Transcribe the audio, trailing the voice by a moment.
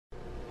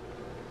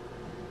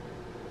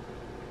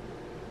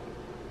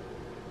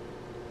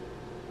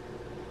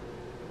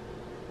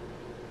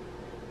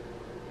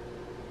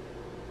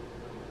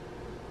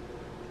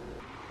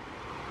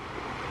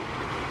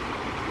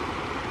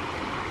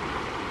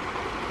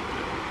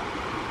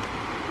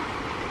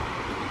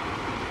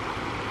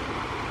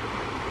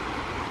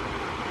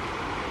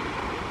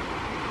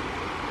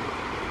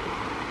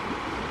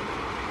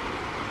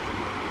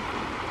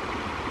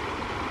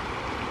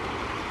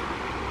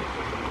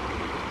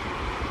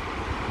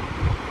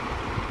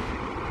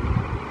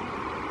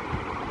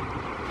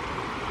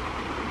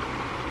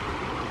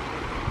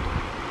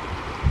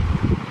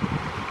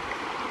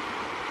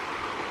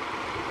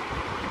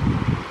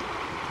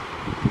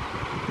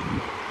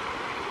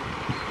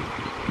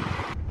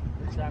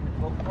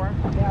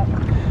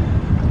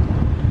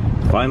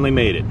Finally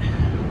made it.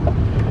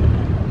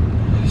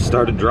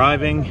 Started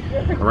driving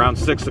around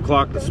 6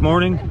 o'clock this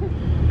morning.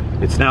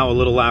 It's now a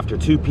little after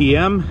 2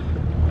 p.m.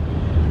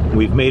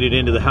 We've made it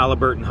into the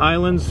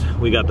Highlands.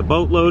 We got the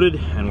boat loaded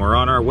and we're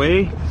on our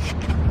way.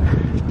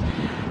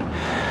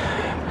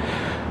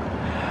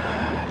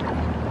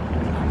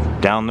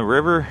 Down the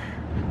river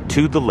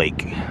to the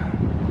lake.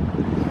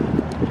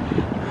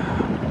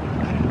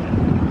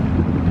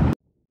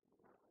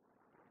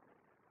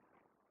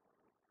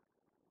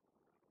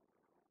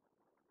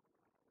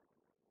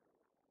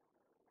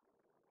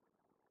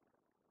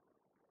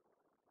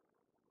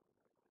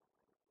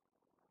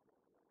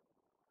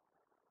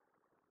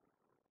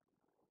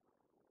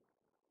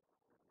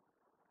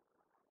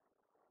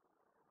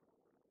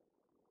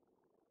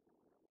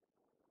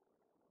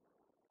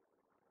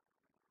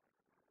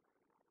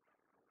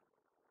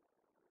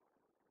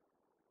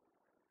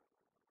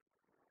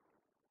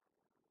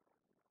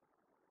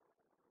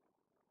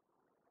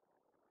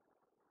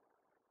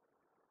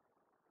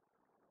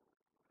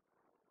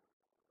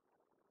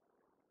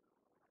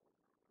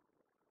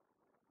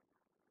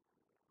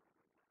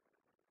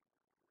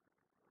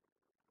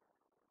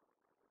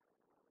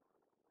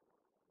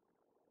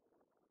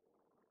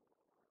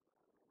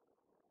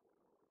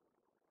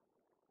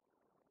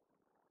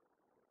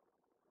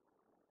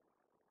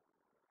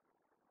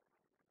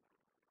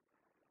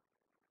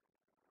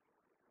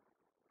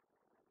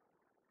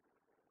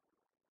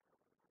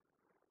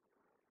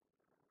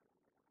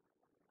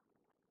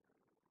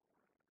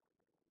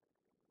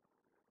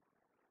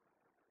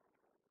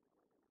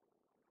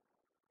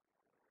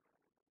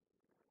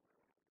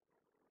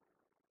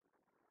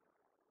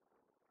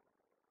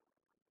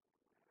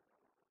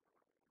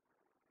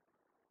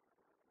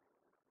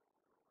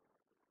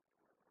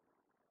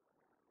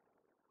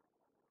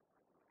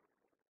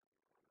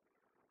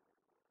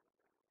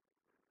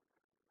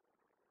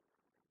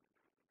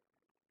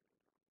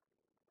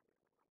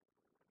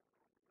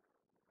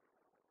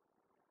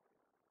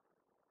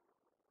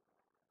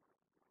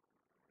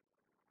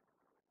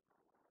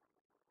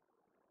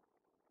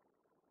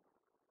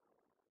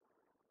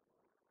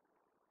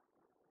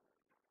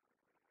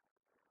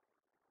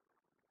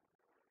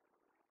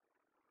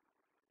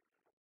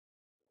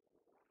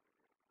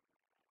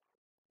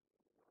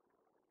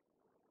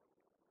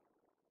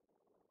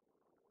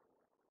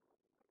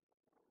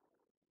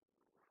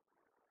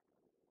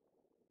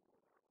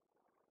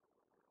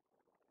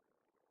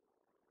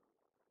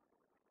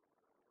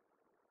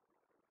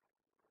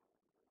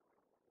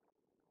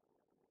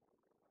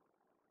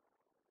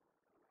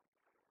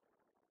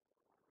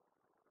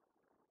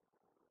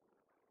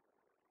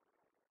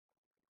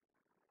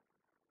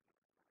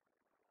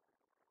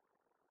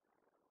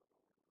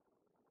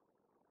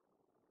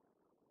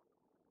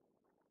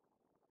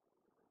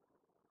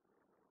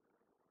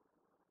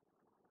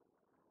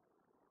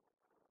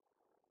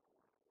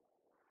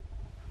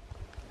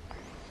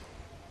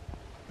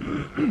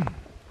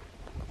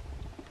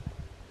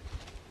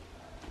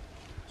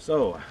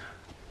 So,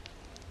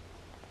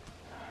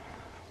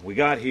 we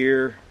got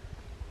here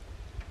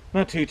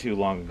not too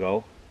long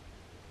ago,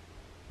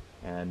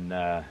 and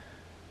well,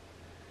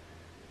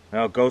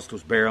 Ghost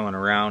was barreling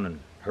around and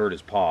hurt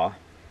his paw,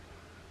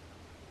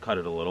 cut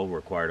it a little,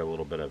 required a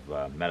little bit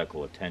of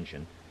medical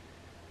attention.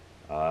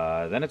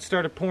 Then it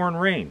started pouring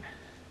rain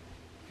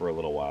for a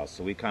little while,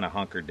 so we kind of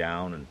hunkered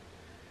down and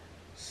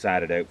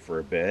sat it out for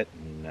a bit,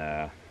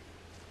 and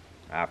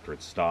after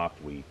it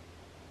stopped, we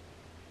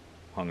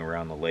hung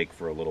around the lake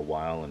for a little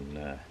while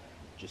and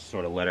just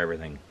sort of let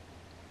everything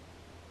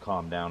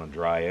calm down and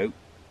dry out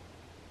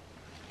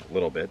a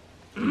little bit.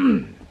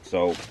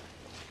 So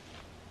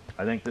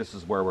I think this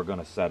is where we're going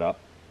to set up.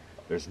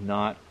 There's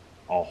not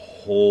a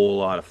whole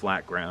lot of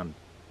flat ground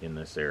in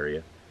this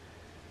area,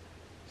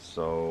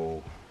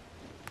 so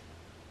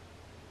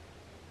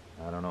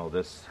I don't know,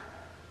 this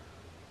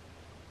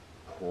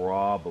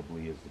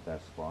probably is the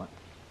best spot.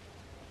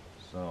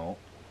 So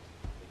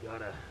we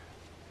gotta,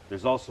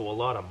 there's also a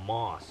lot of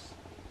moss.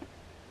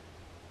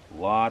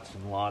 Lots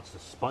and lots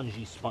of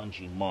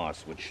spongy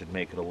moss, which should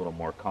make it a little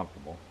more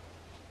comfortable.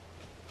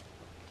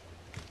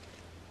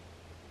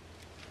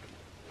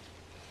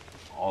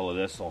 All of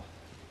this will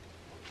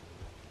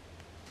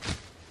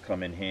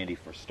come in handy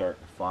for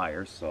starting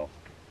fires, so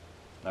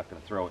I'm not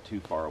going to throw it too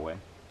far away.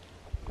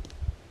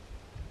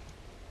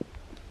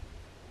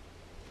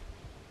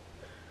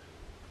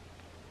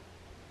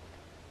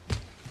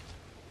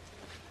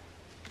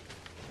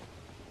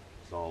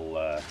 It's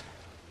all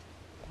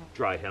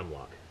dry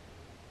hemlock.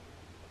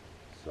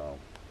 So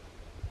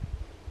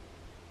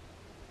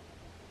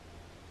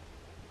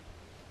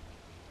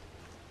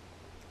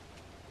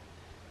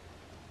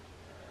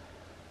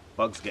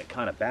bugs get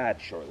kind of bad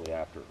shortly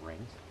after it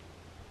rains.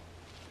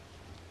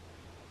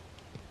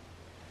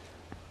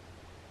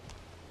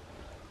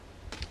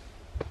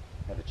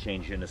 Had to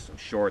change into some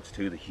shorts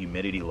too. The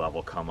humidity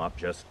level come up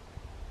just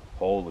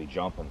holy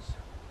jumpins.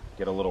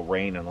 Get a little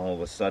rain and all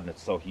of a sudden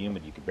it's so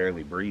humid you can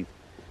barely breathe.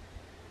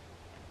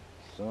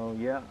 So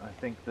yeah, I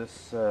think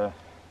this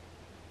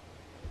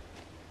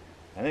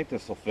I think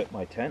this will fit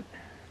my tent.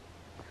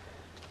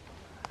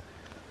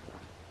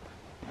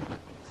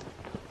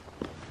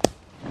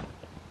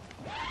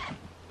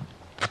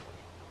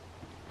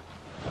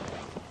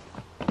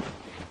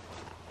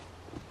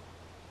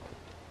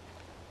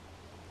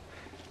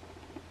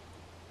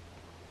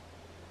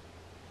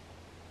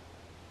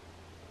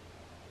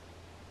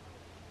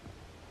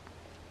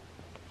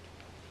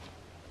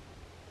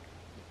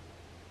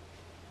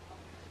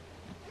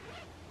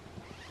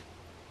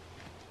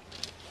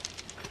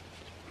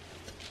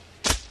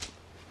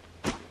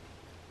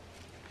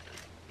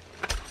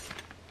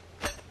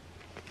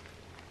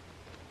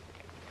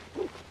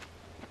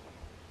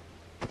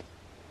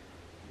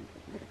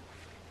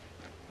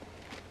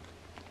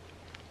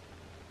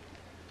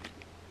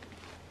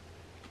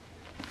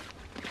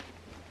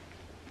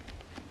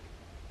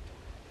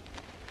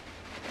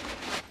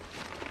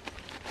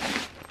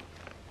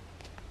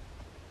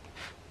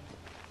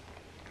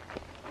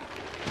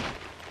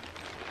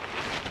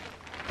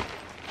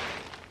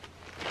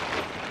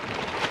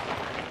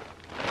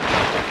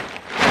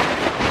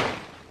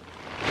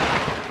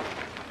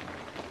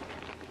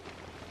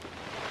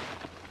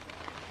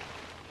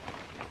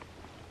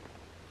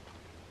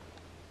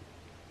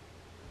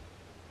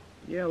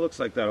 Yeah, looks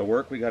like that'll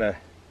work. We got a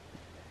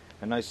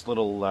nice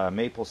little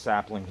maple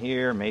sapling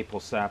here, maple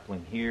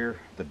sapling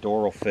here. The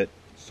door will fit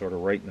sort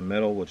of right in the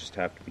middle. We'll just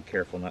have to be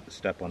careful not to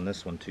step on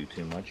this one too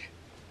much,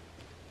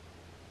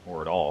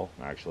 or at all.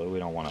 Actually, we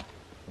don't want to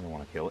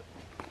kill it.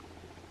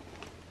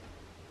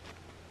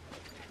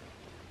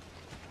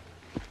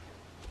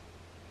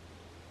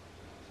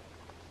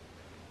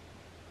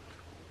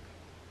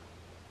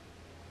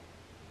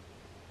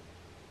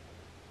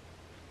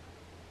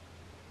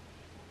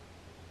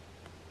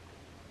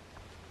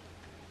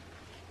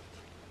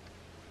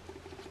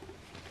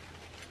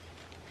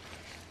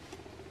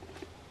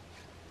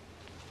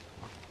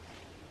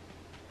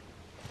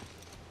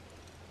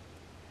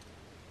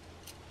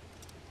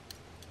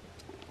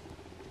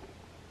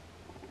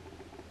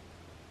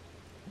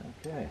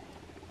 Okay,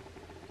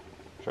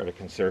 try to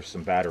conserve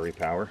some battery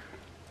power.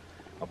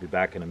 I'll be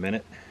back in a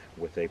minute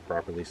with a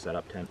properly set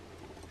up tent.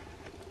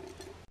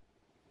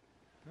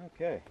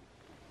 Okay,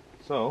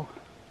 so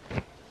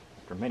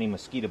after many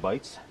mosquito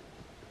bites,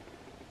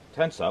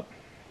 tent's up.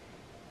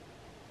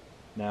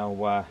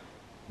 Now,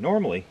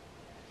 normally,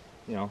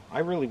 you know, I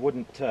really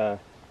wouldn't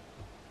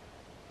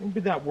be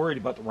that worried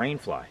about the rain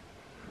fly.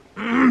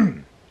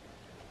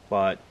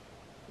 But,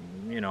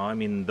 you know, I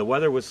mean, the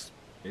weather was,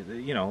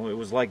 you know, it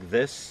was like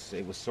this.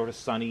 It was sort of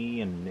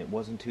sunny and it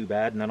wasn't too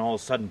bad, and then all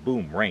of a sudden,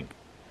 boom, rain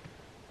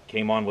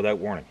came on without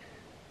warning.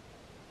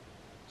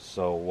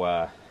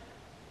 So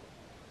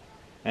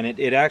and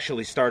it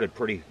actually started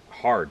pretty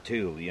hard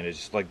too, you know,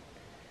 just like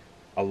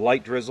a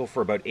light drizzle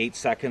for about 8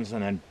 seconds,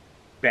 and then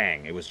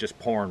bang, it was just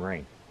pouring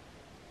rain.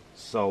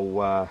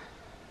 So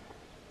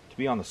to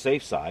be on the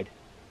safe side,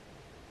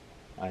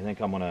 I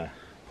think I'm gonna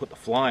put the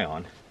fly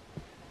on,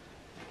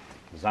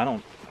 because I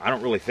don't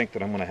really think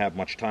that I'm going to have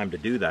much time to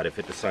do that if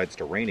it decides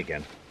to rain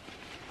again.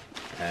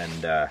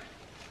 And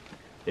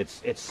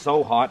it's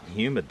so hot and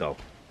humid though.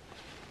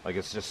 Like,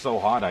 it's just so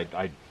hot.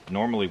 I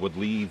normally would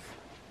leave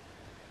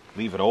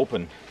it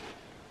open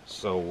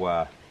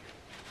so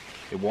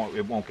it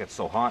won't get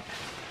so hot.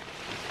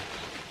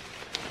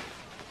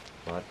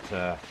 But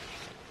I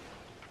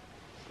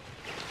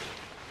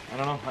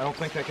don't know. I don't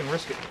think I can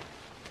risk it.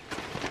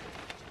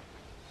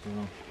 So,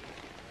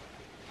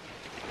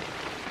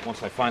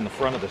 once I find the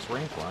front of this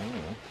rain fly,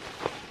 anyway.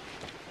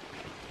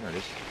 There it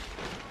is.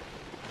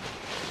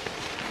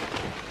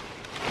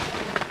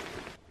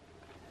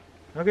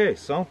 Okay,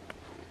 so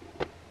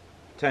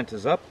tent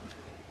is up.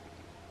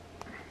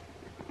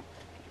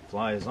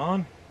 Fly is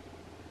on.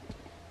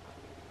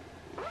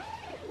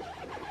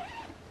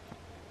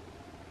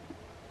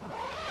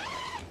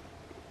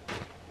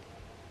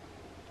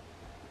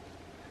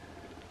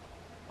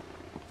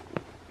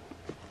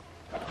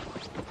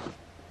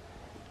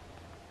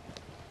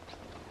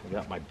 I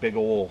got my big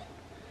old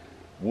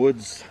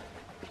Woods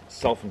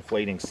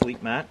self-inflating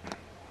sleep mat.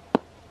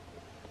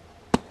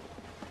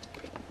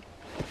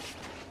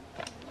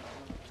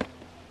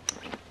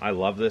 I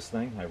love this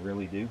thing, I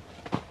really do.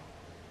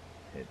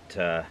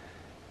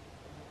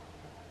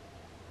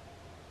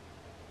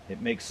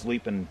 It makes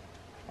sleeping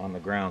on the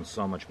ground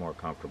so much more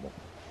comfortable.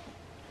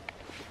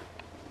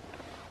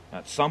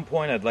 At some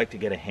point I'd like to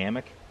get a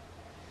hammock,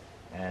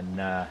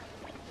 and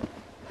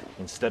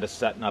instead of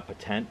setting up a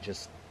tent,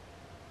 just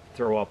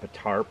throw up a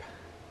tarp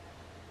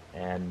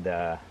and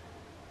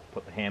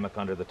put the hammock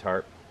under the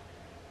tarp,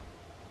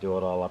 do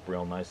it all up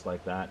real nice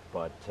like that.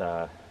 But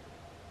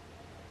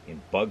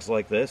in bugs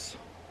like this,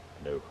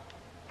 no,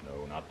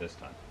 not this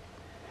time.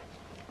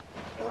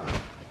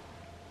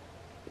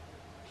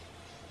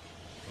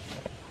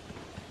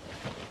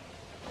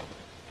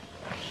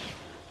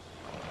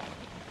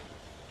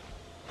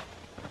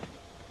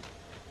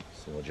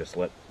 So we'll just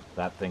let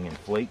that thing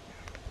inflate.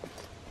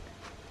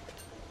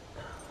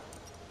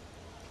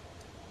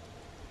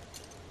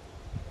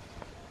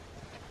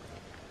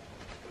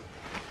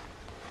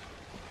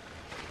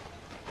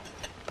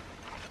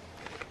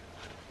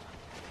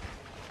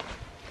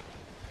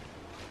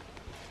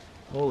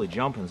 Holy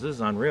jumpins, this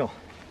is unreal.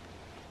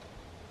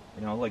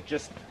 You know, like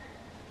just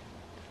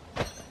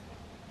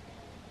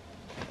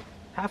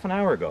half an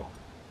hour ago,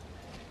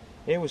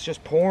 it was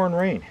just pouring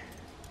rain.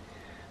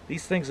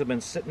 These things have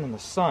been sitting in the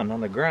sun on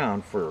the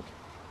ground for,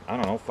 I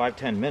don't know,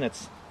 5-10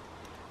 minutes,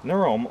 and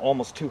they're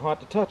almost too hot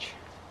to touch.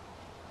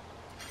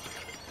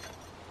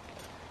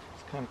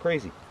 It's kind of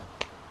crazy.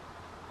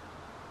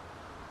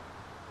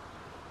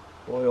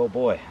 Boy, oh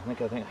boy, I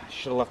think I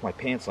should have left my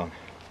pants on.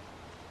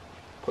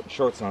 Putting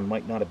shorts on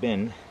might not have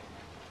been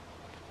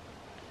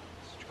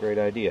such a great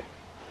idea.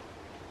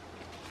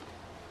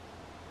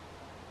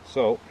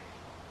 So,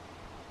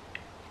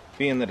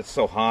 being that it's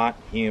so hot,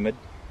 humid,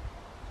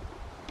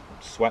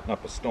 I'm sweating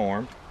up a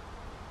storm.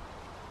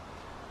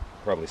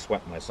 Probably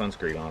sweating my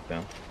sunscreen off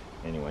now.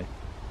 Anyway,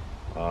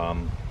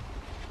 I'm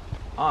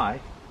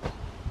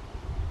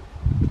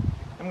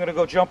gonna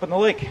go jump in the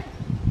lake.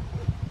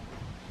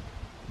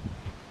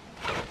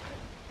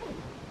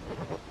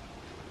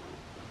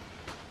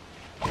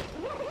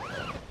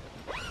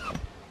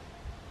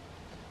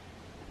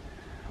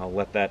 I'll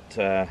let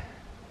that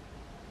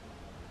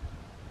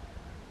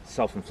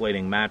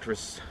self-inflating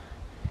mattress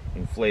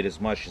inflate as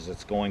much as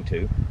it's going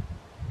to,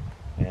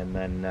 and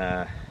then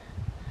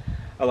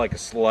I like a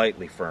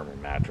slightly firmer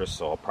mattress,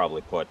 so I'll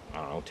probably put, I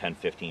don't know,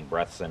 10-15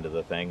 breaths into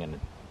the thing, and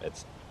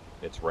it's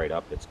right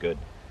up, it's good.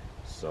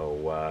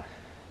 So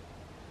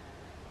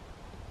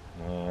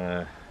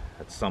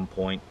at some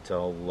point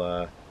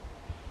I'll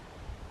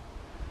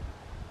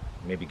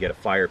maybe get a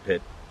fire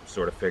pit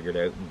sort of figured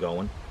out and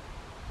going.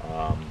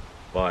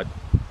 But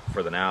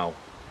for the now,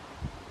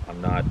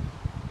 I'm not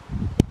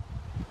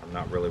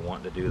really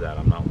wanting to do that.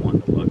 I'm not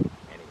wanting to lug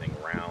anything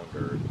around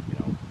or, you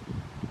know,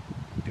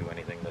 do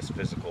anything this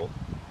physical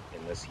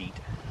in this heat,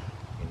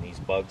 in these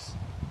bugs.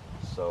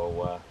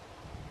 So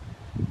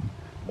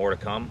more to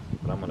come,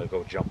 but I'm gonna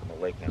go jump in the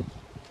lake now.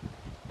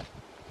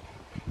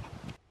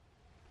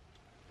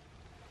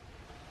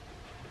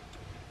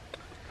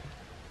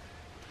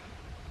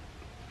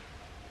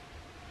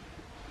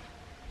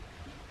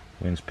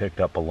 Winds picked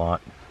up a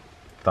lot.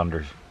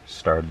 Thunder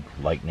started,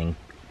 lightning.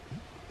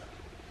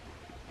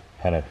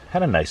 Had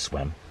a nice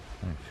swim,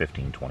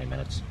 15-20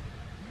 minutes,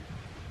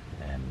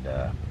 and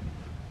I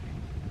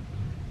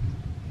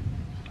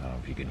don't know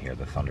if you can hear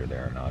the thunder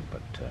there or not,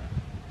 but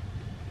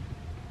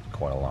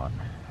quite a lot.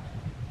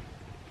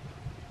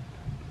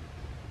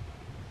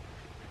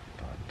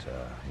 But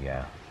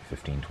yeah,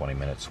 15-20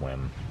 minute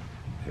swim,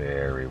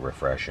 very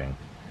refreshing.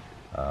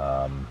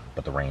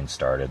 But the rain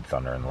started,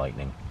 thunder and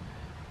lightning.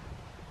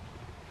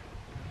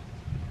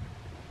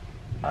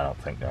 I don't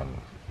think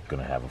I'm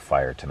gonna have a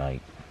fire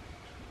tonight.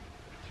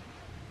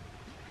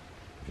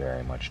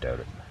 Very much doubt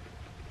it.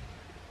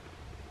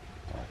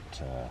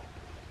 But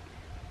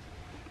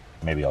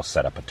maybe I'll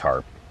set up a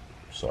tarp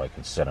so I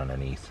can sit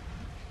underneath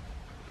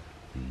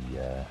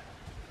the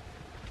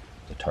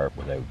tarp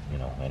without, you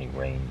know, any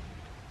rain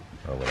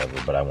or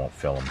whatever. But I won't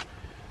film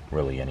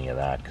really any of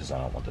that because I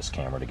don't want this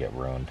camera to get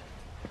ruined.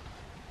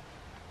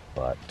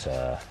 But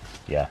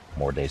yeah,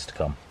 more days to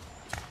come.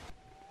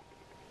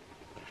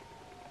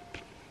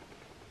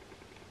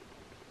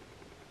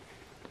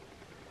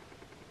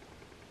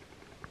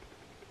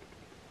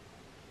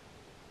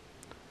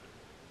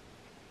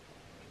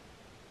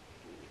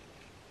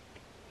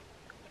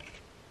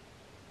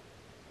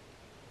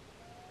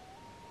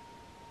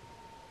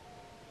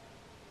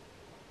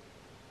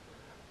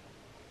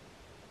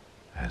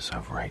 As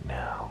of right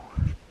now,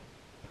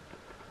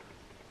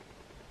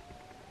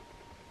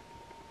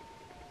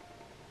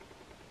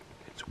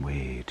 it's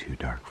way too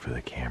dark for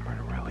the camera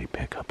to really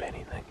pick up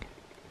anything.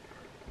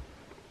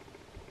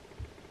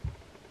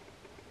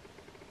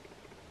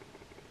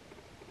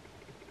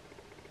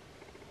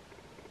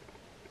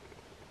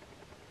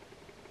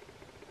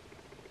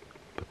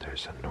 But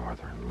there's a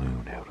northern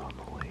loon out on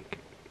the lake.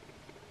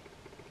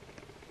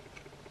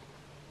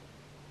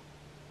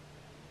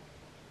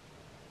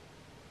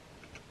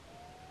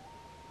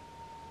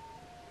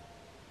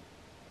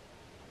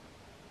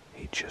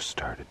 He just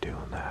started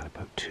doing that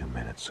about 2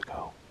 minutes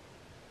ago.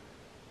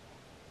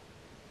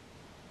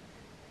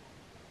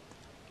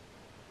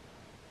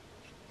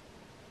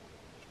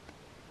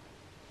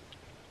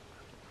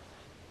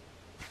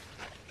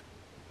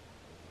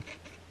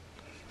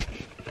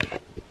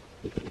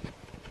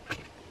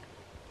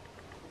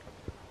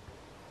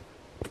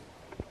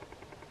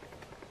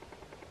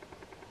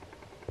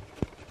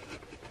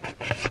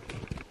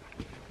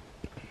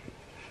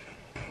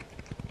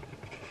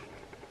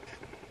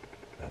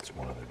 That's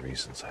one of the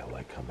reasons I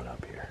like coming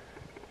up here,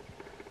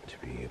 to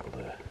be able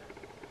to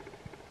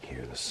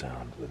hear the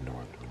sound of the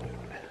northern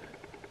loon.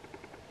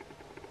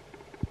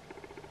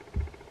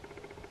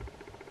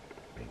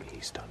 Maybe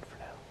he's done for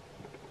now.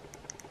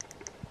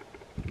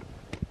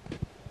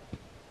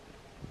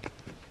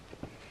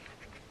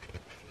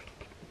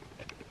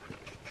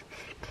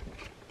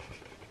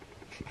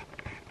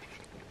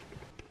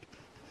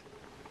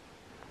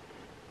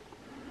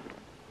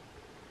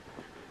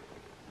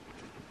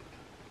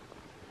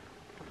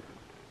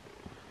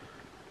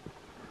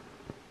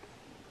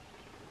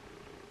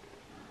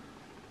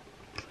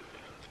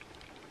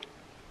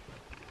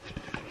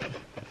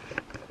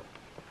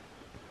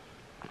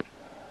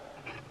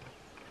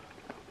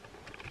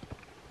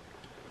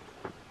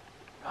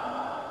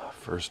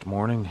 First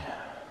morning.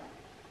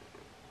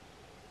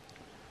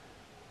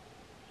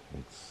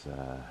 It's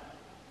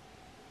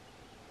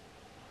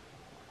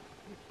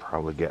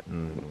probably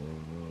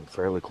getting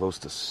fairly close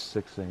to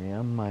 6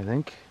 a.m. I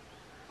think.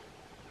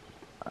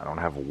 I don't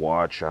have a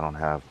watch, I don't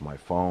have my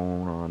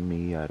phone on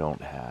me, I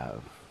don't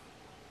have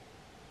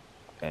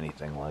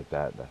anything like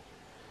that.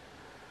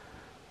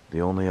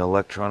 The only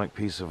electronic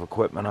piece of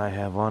equipment I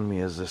have on me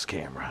is this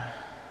camera.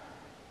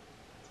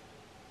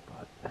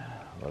 But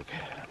look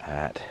at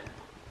that.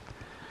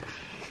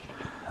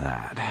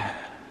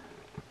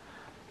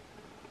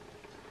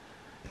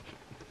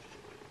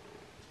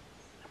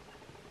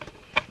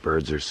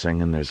 Birds are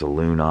singing. There's a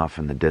loon off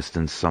in the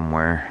distance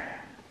somewhere.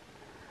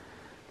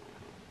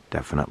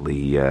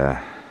 Definitely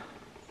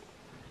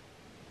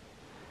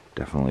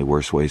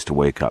worse ways to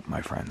wake up,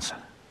 my friends.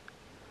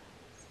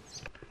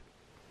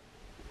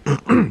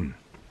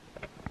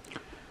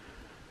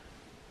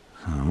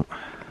 So,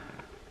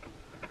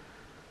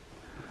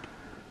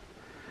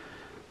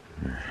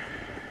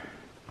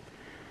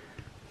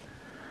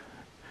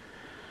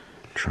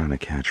 trying to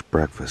catch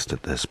breakfast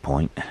at this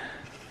point.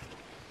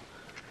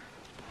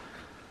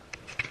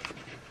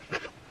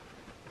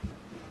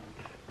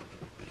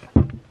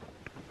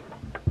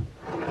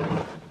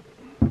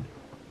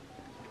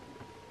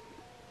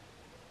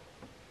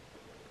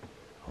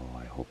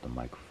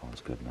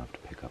 Microphone's good enough to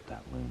pick up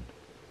that loon.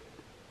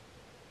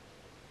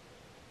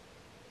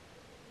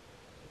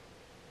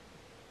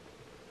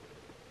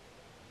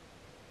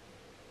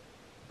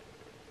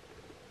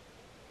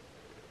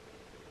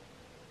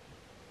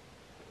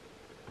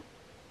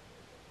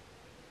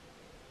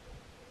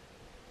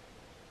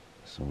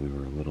 So we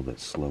were a little bit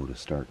slow to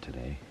start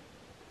today.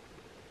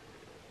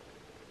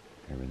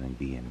 Everything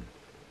being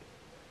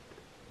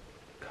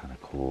kind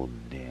of cold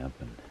and damp,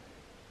 and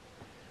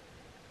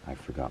I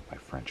forgot my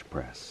French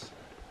press,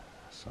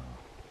 so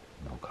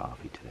no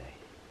coffee today.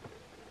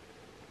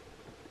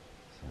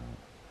 So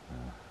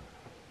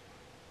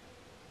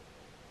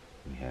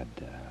we had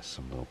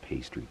some little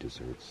pastry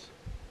desserts,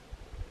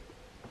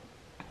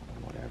 kind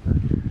of whatever,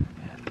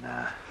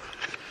 and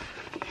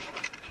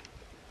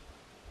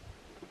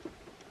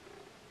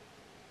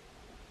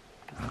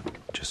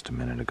just a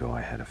minute ago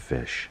I had a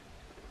fish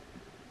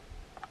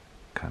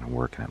kind of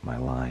working at my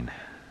line.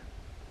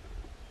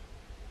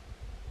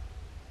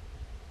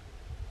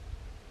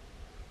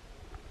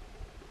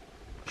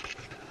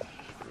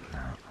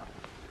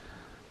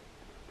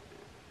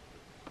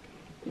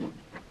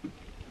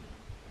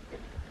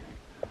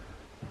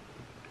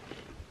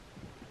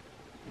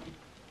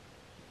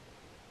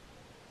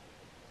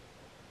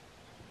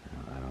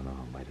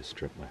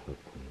 Strip my hook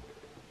clean.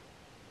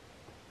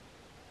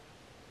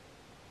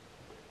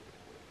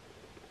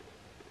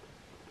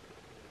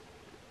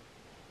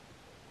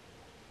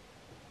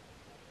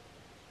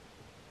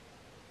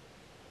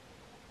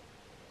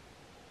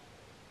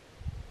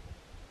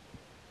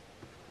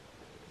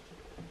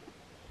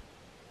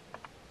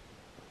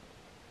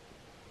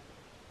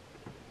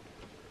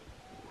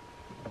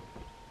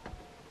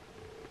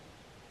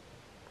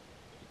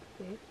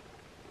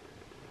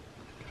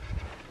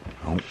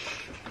 Oh.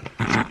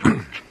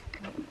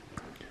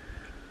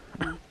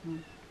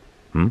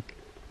 Hmm?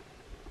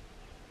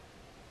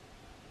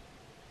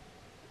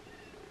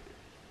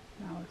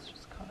 Now it's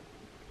just caught.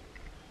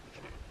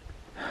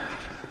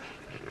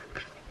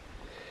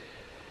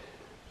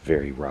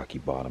 Very rocky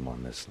bottom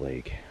on this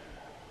lake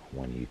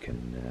when you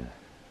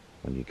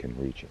can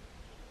reach it.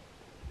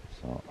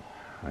 So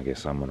I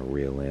guess I'm gonna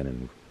reel in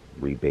and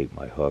rebait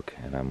my hook,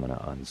 and I'm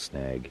gonna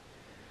unsnag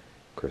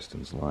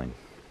Kristen's line.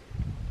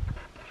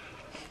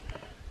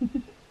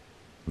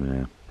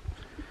 Yeah.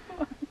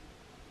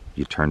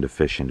 You turned a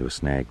fish into a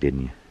snag,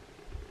 didn't you?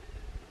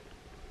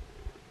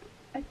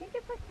 I think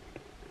it's like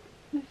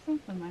there's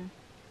something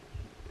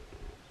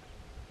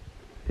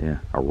there. Yeah,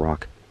 a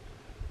rock.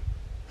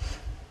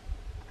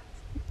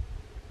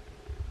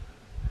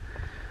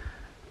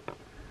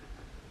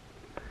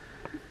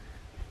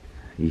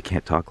 You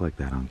can't talk like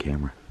that on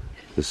camera.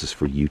 This is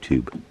for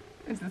YouTube.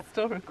 Is it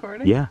still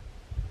recording? Yeah.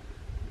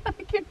 I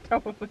can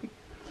totally.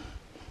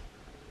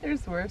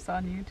 There's worse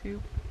on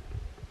YouTube.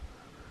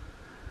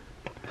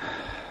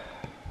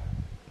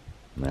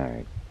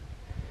 Alright.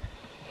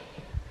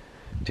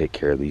 Take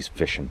care of these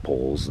fishing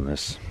poles and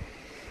this.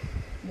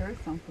 There's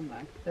something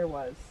there. There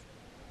was.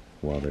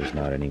 Well, there's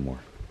not anymore.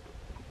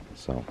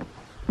 So,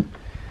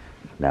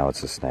 now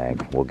it's a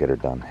snag. We'll get her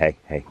done. Hey,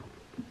 hey.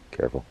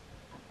 Careful.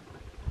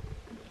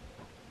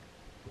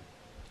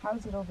 How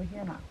is it over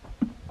here now?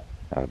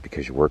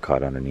 Because you were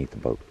caught underneath the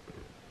boat.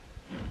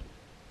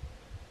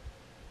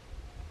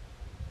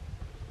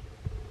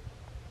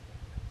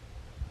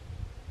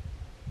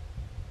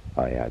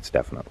 Oh yeah, it's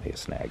definitely a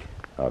snag.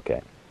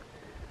 Okay.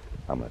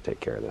 I'm going to take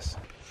care of this.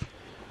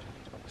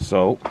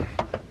 So,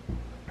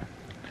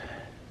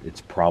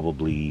 it's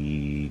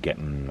probably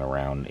getting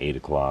around 8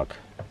 o'clock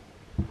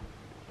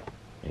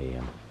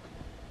a.m.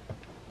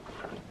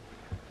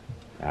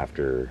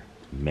 After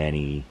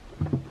many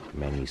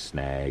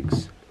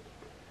snags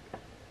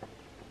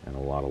and a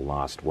lot of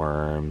lost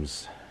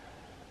worms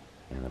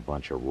and a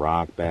bunch of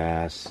rock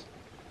bass.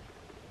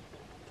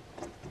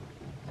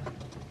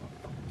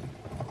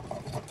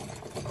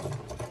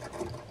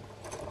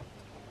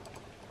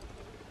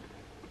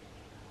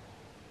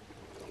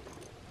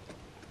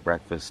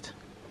 Breakfast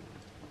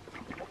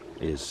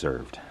is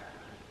served.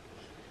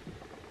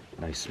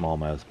 Nice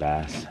smallmouth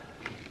bass.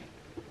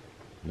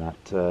 Not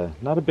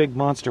a big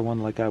monster one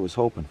like I was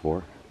hoping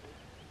for,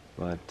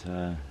 but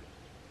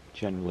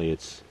generally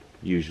it's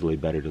usually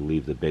better to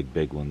leave the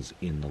big ones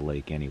in the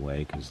lake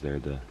anyway, because they're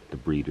the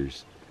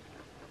breeders.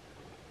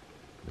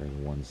 They're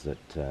the ones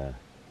that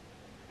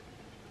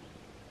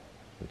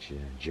you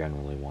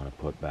generally want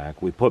to put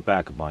back. We put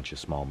back a bunch of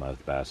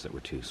smallmouth bass that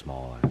were too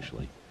small,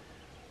 actually.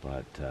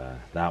 But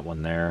that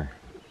one there,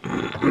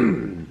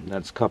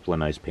 that's a couple of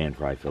nice pan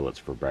fry fillets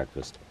for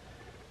breakfast.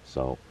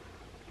 So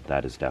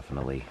that is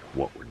definitely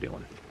what we're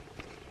doing.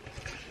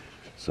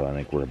 So I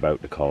think we're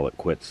about to call it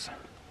quits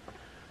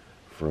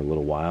for a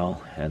little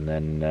while, and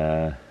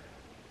then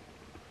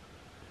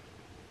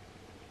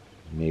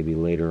maybe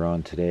later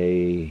on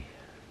today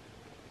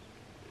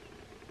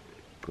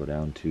go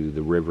down to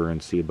the river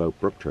and see about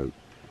brook trout.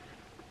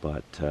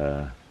 But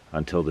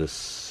until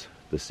this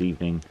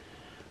evening,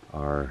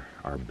 our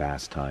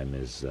bass time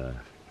is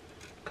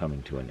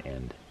coming to an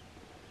end.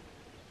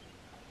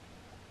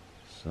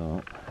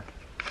 So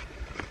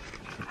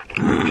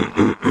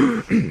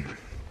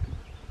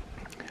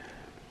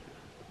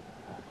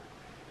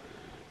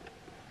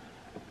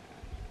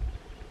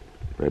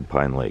Red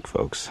Pine Lake,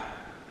 folks.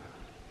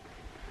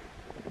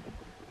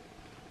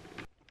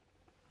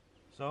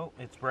 So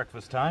it's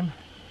breakfast time.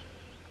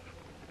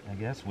 I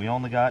guess we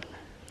only got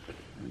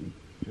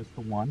just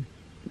the one,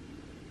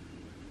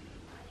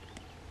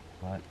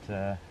 but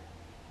a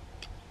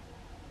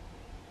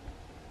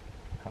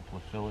couple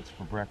of fillets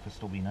for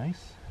breakfast will be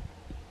nice.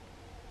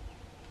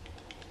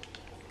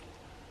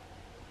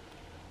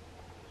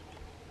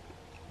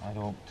 I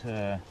don't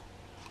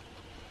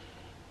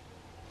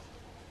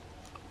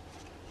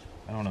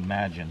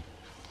imagine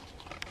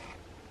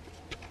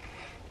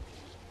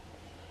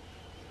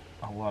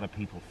a lot of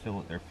people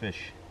fillet their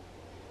fish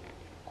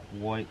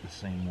quite the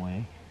same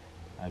way.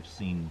 I've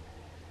seen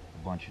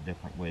a bunch of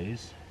different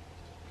ways,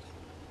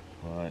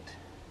 but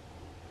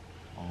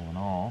all in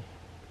all,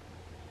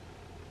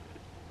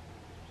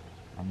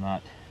 I'm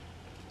not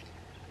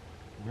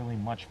really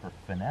much for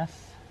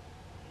finesse.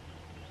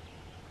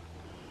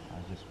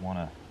 I just want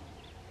to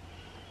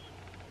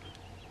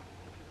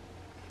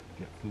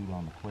get food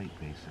on the plate,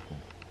 basically.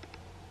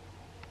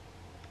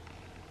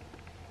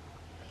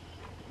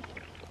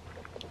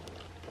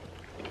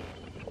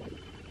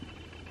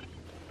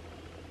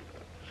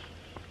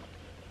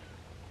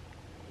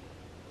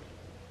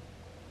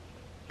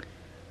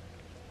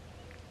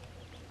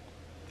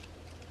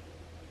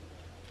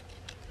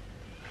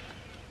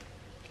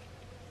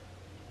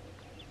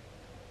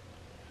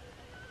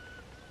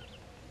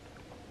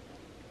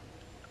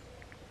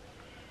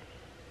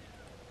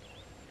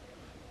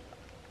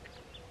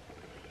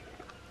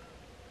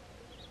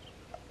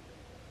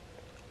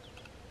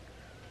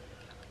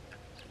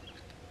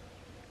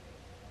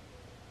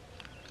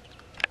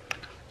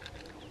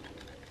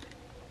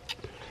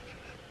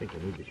 I think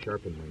I need to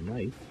sharpen my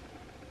knife.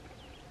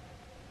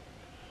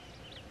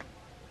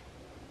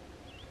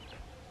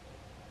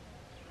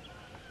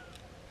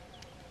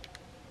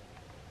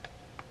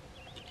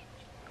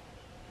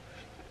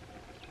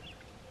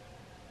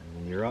 And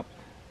when you're up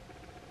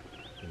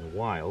in the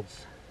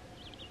wilds,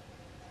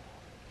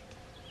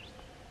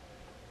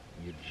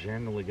 you're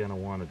generally going to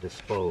want to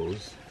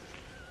dispose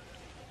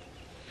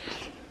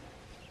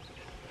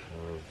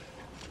of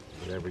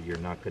whatever you're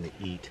not going to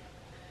eat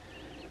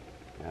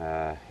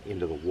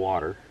into the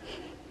water.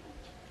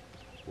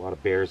 A lot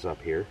of bears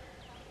up here,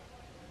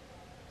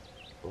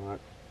 but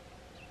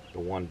the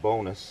one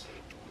bonus,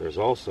 there's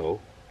also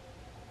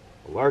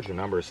a larger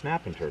number of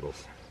snapping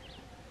turtles.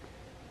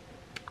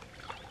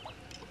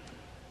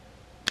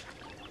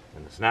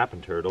 And the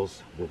snapping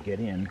turtles will get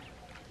in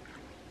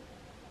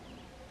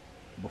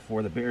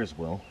before the bears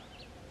will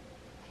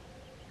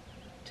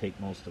take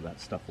most of that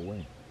stuff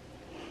away.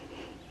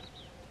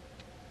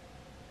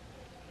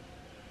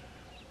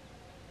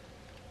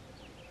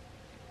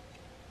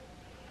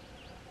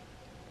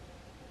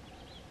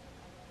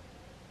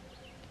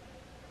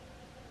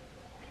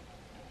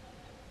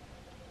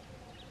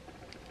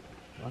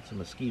 Lots of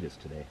mosquitoes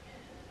today.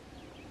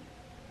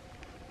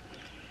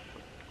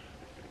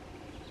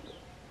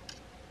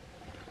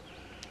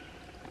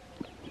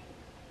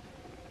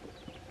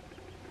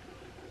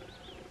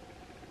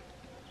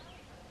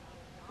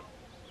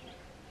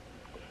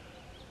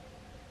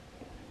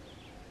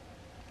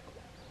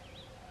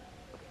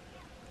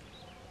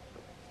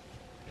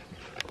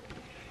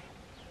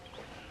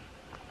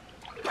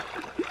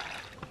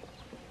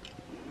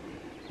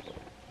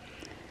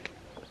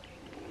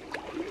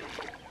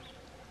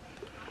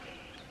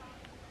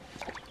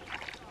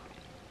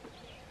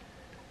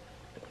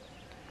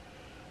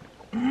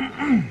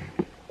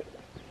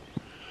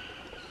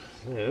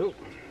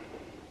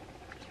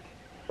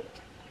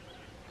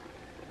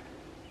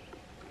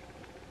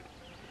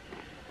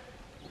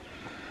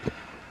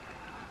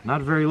 Not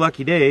a very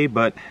lucky day,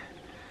 but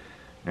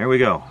there we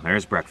go.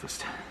 There's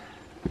breakfast.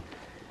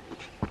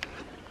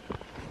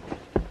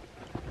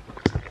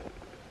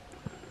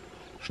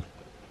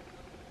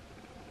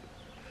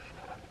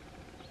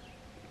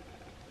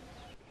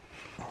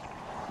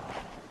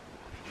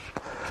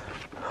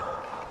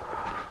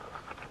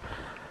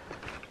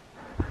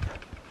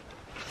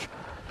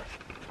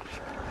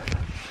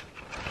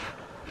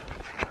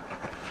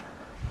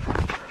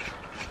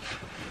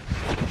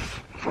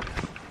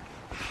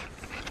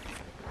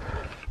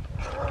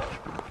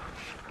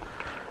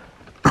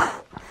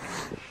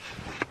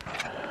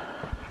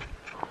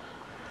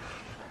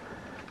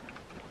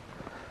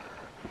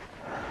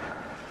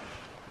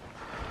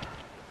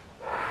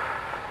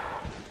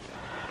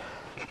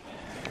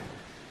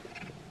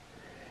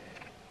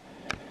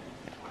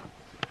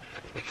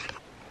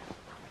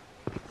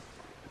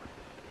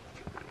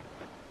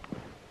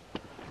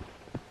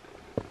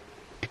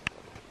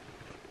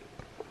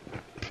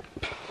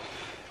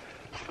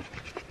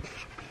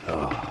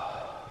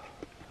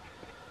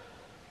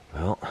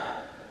 Well,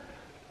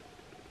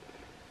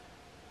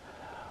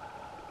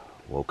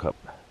 woke up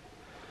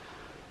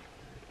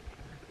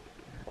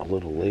a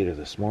little later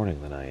this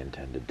morning than I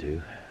intended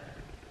to.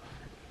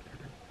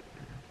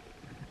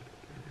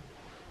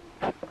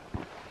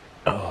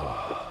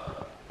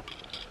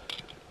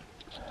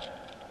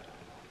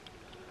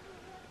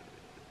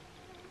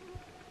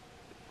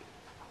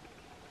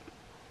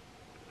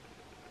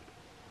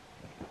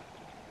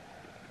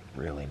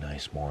 Really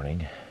nice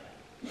morning.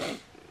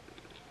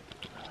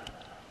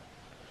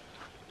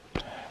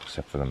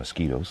 Except for the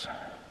mosquitoes.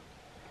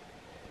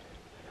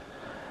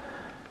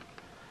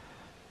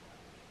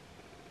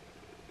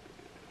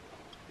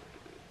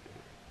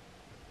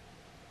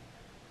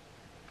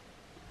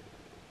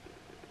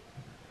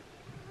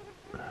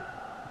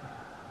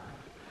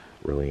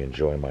 Really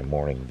enjoy my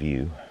morning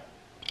view.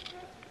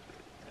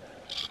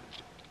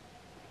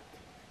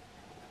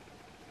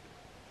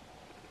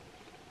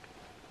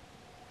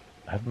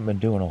 I haven't been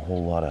doing a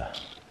whole lot of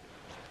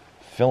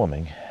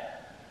filming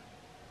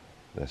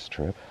this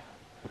trip.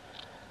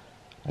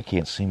 I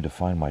can't seem to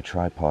find my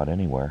tripod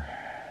anywhere.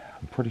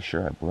 I'm pretty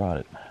sure I brought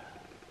it.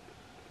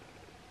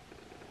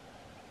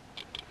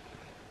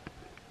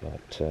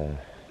 But I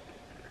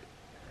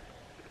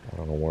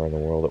don't know where in the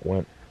world it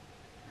went.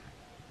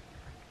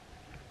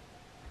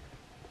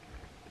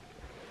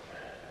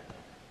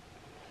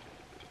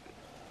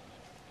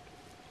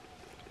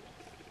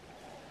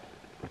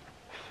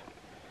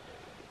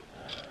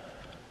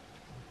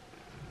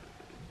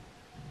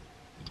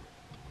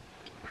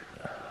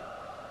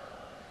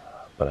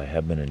 But I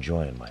have been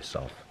enjoying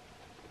myself.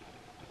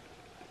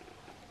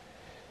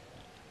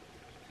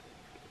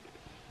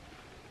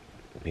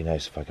 It'd be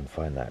nice if I can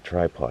find that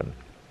tripod.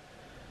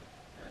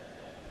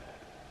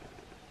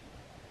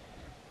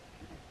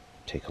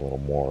 Take a little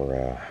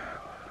more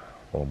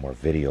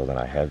video than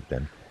I have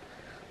been.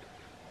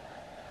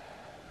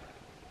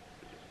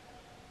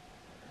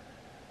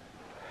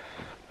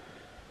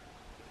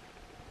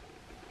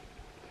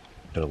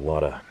 Did a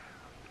lot of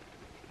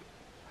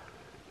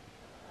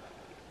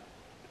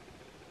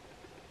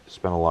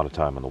spent a lot of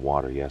time in the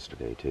water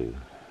yesterday too.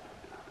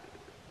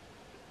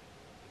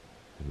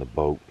 In the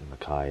boat, in the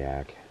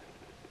kayak.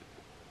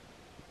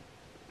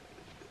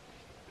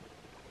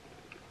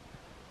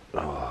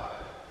 Oh.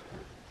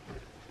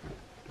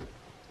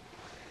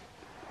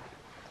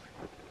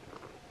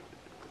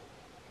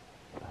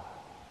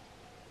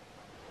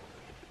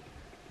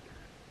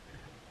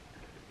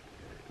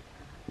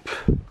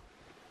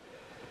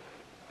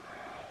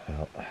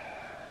 Well,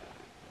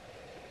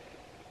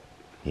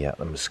 yeah,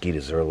 the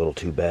mosquitoes are a little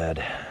too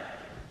bad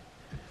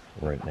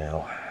right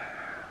now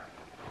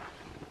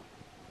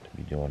to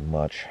be doing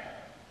much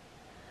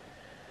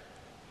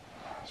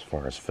as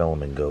far as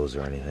filming goes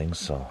or anything,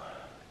 so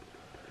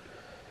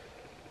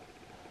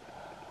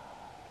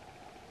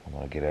I'm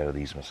gonna get out of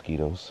these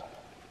mosquitoes.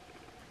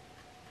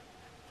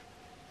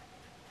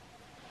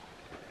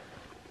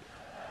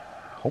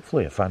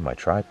 Hopefully I find my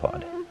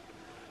tripod.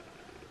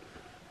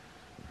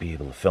 Be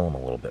able to film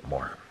a little bit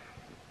more.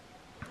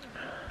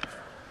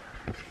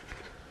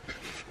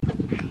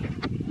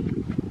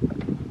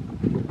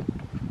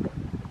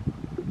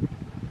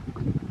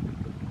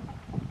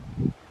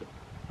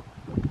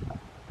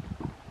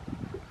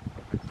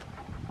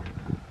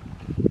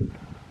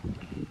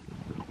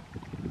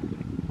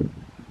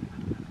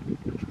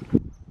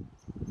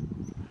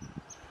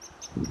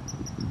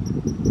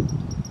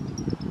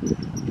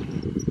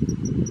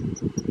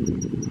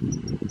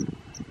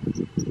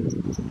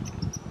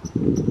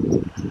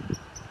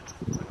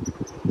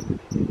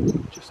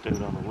 Just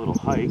out on a little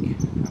hike,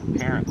 and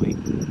apparently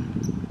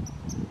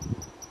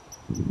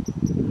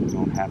we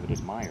don't have an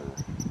admirer.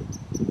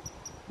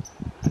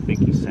 I think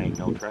he's saying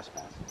no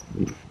trespassing.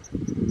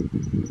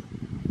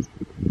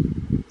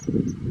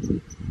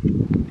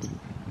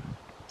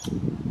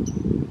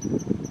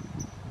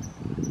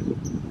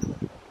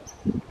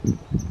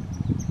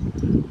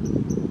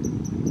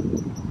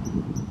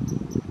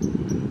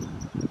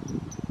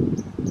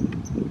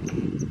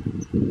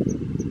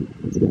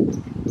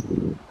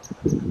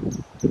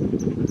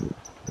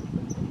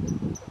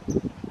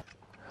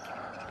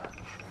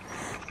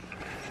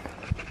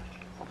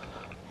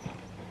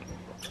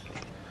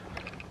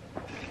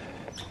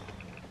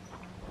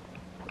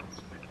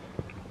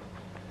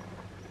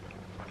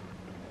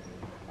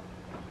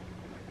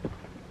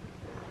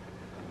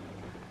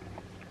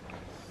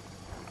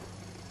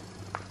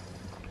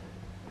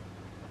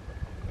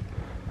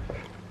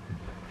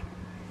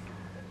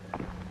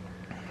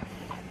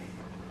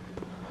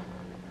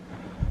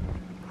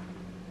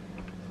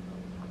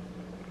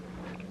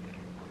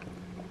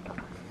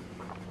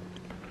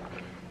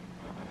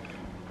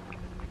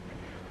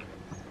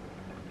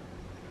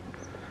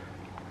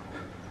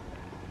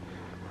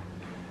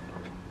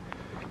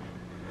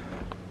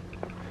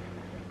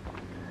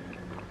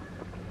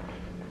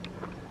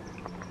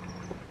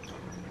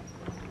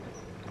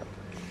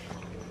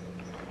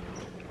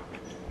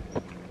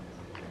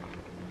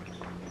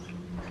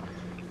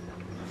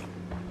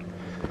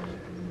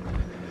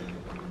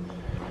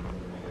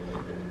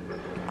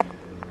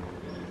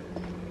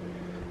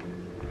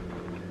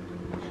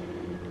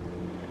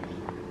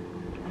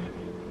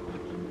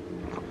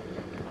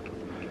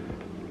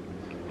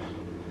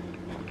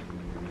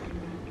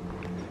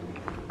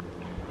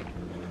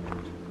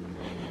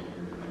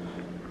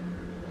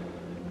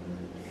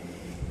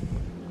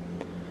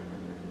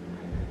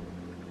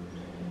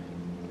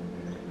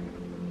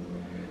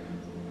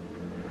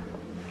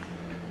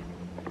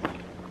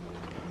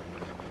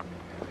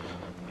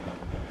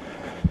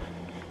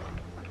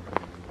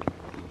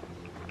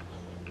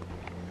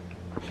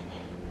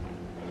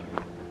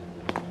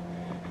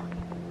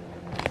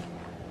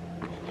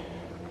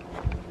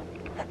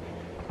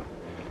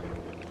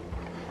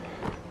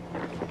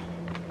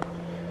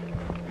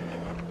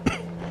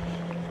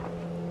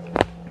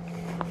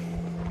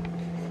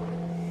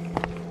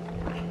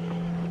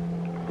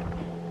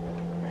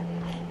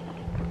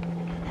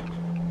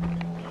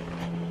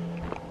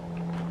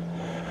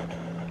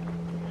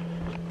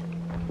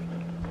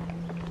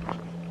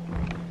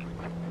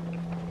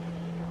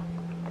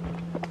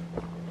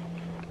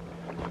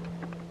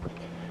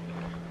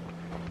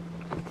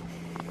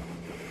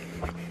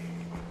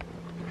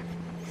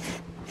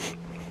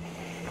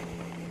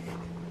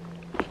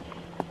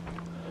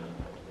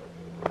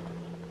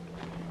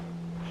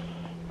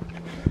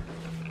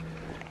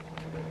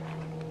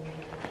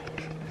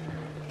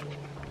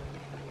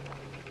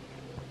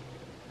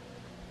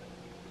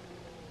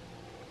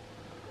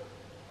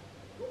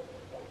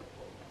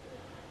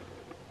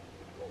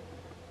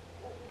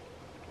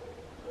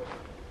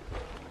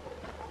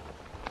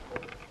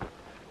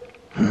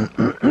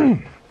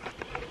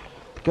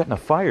 Getting a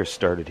fire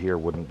started here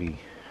wouldn't be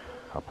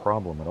a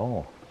problem at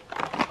all.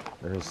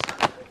 There's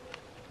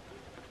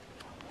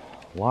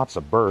lots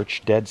of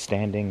birch, dead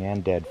standing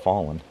and dead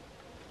fallen.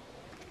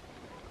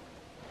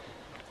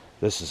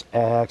 This is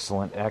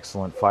excellent,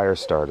 excellent fire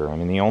starter. I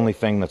mean, the only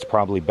thing that's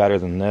probably better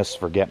than this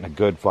for getting a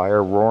good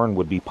fire roaring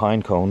would be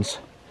pine cones.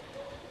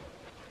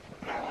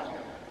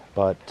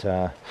 But,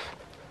 yeah,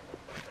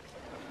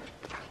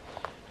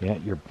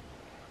 your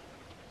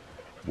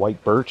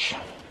white birch,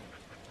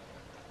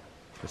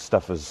 this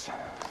stuff is,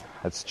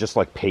 it's just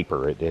like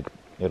paper.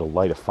 It'll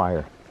light a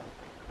fire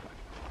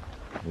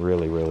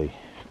really, really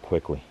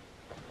quickly.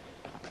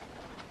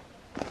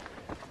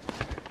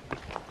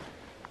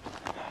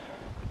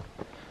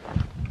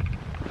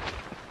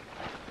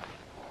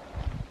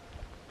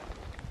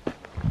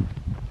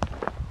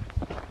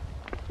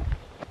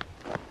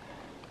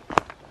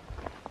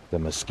 The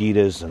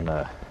mosquitoes and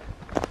the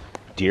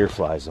deer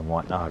flies and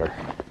whatnot are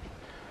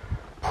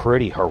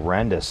pretty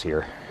horrendous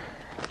here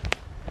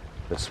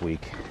this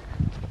week.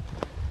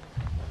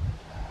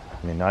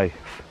 I mean, I've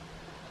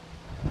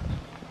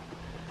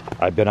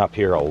been up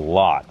here a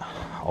lot,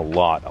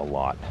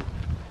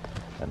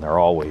 and they're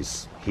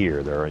always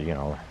here. They're, you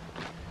know,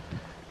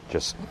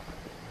 just,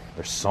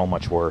 they're so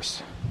much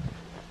worse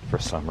for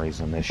some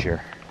reason this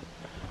year.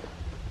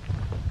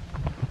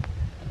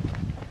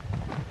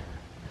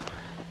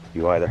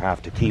 You either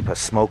have to keep a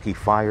smoky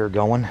fire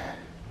going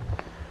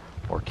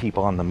or keep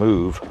on the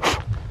move.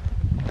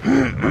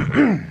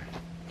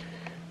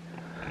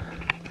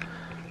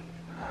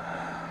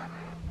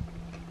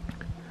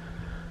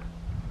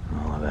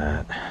 All of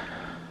that.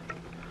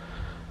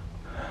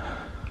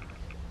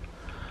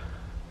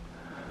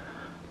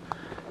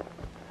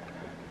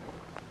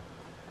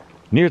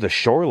 Near the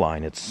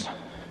shoreline, it's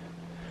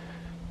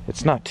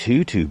not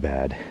too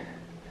bad.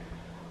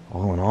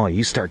 All in all,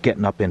 you start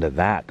getting up into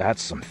that,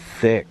 that's some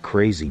thick,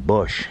 crazy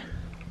bush.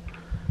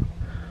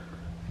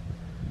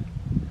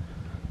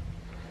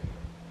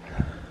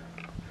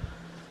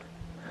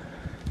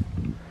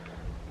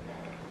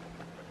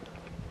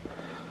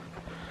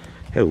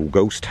 Hello,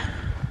 ghost.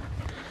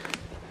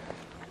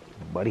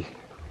 Buddy.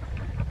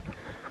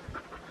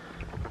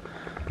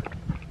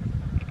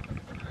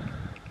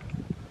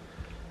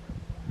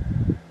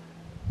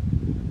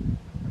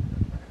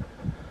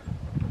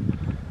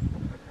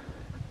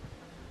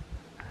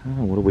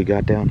 Oh, what do we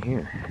got down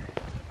here?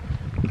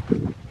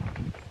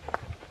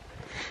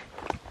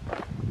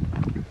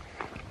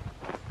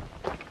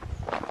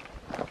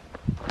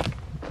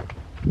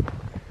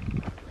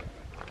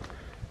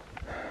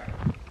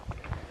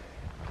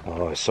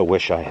 Oh, I so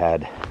wish I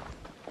had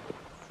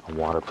a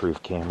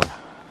waterproof camera.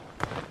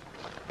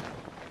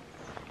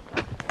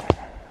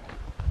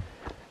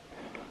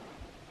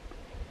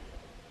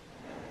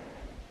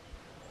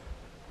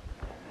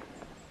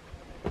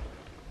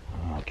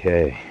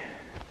 Okay.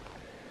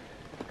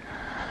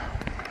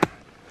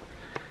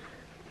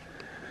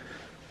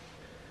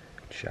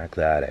 Check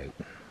that out.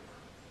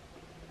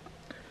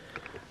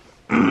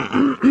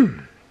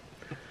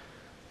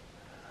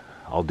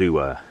 I'll do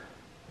a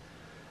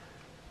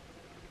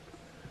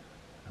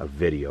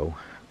video,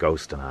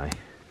 Ghost and I,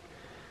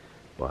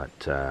 but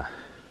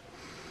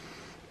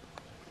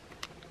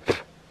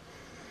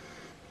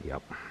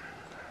yep.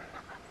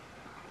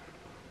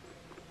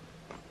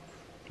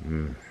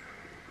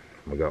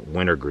 We got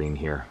wintergreen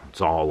here.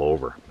 It's all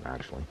over,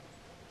 actually.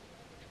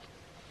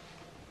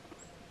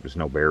 There's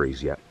no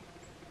berries yet.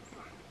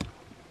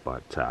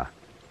 But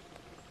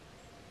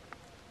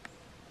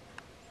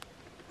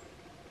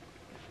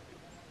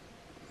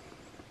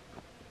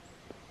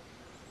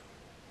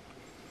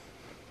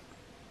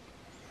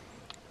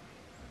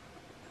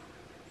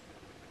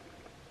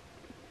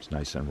it's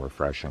nice and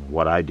refreshing.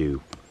 What I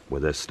do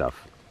with this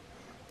stuff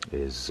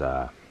is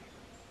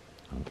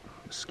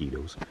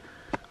mosquitoes.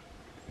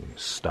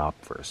 Stop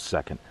for a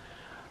second.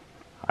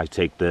 I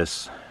take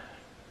this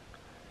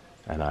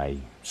and I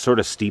sort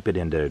of steep it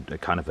into a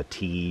kind of a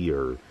tea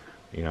or,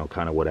 you know,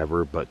 kind of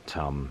whatever, but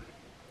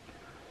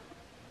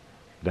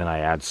then I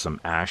add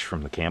some ash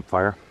from the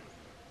campfire,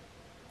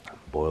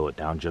 boil it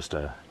down just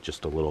a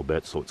little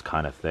bit so it's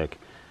kind of thick,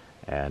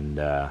 and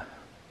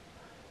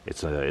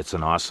it's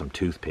an awesome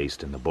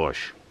toothpaste in the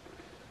bush.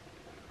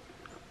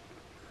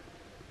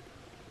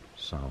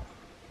 So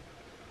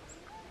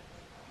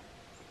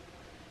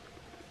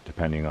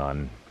depending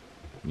on,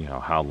 you know,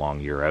 how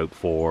long you're out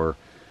for,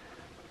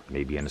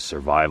 maybe in a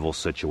survival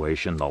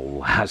situation, the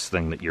last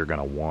thing that you're going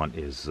to want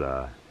is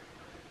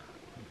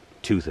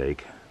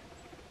toothache.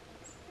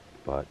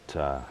 But,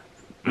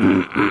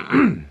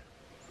 you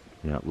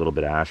know, a little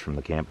bit of ash from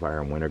the campfire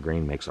and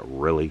wintergreen makes a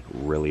really,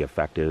 really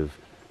effective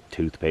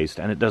toothpaste.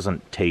 And it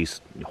doesn't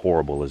taste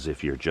horrible as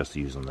if you're just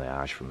using the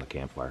ash from the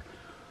campfire.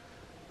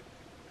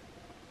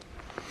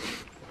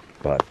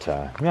 But,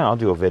 yeah, I'll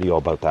do a video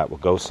about that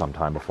with Ghost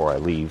sometime before I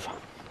leave.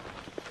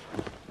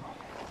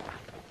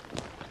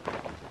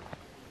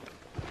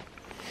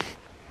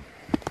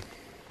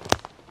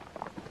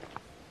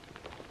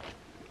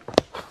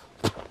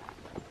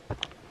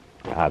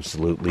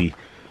 Absolutely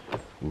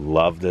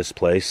love this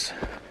place.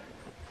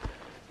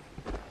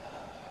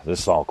 this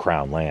is all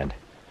Crown land.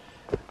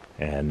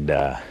 And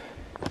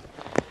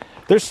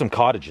there's some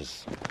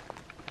cottages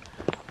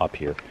up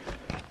here.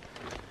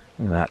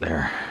 Look at that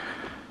there.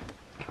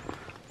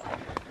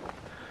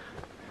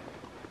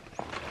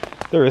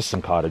 There is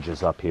some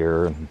cottages up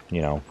here and,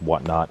 you know,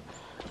 whatnot.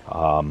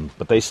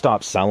 But they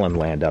stopped selling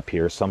land up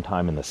here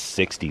sometime in the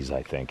 60s,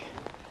 I think.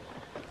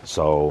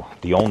 So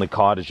the only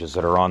cottages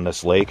that are on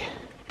this lake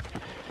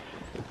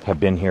have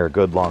been here a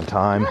good long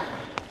time.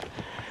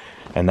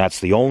 And that's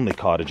the only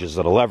cottages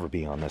that'll ever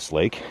be on this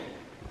lake.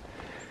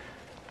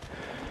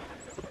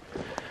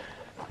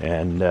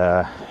 And,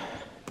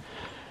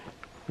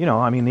 you know,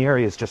 I mean, the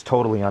area is just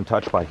totally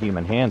untouched by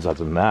human hands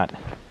other than that.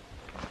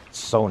 It's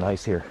so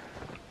nice here.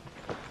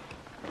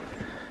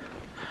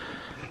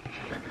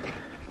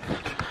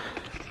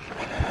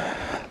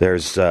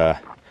 There's, you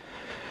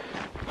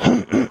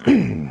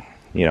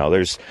know,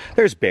 there's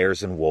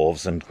bears and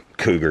wolves and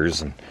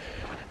cougars and,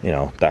 you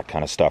know, that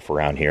kind of stuff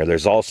around here.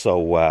 There's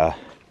also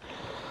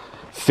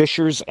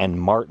fishers and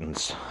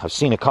martens. I've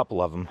seen a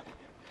couple of them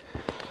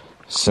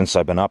since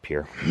I've been up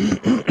here.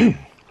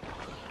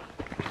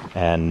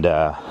 And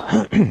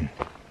haven't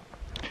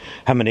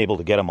been able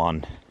to get them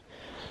on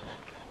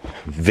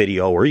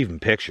video or even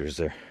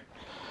pictures.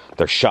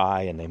 They're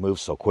shy and they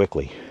move so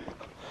quickly.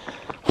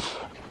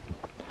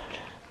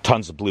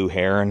 Tons of blue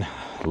heron,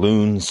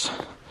 loons.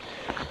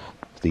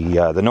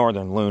 The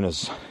northern loon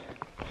is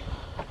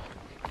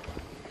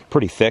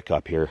pretty thick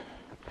up here.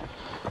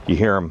 You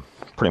hear them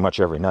pretty much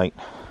every night.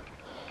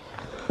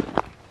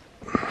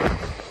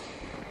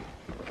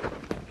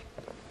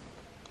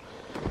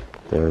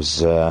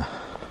 There's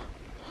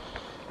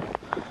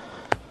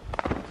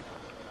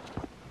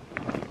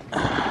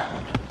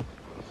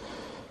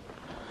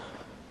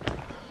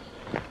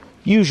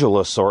usual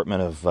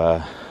assortment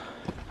of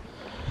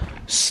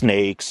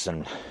snakes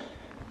and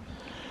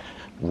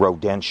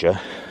rodentia.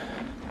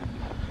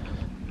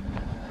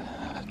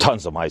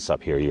 Tons of mice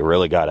up here. You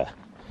really gotta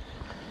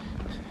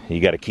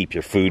keep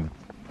your food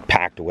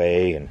packed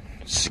away and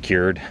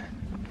secured.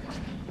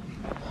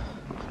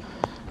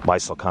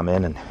 Mice will come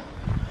in and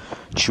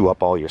chew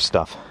up all your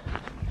stuff.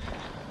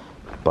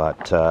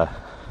 But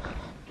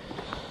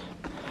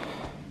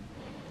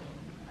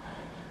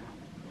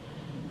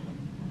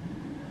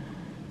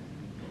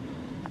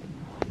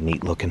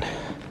neat looking.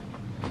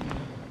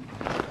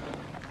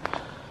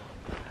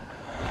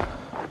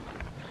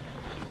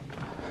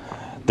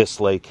 This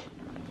lake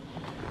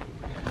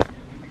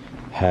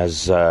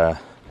has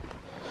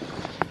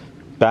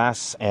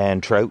bass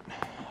and trout,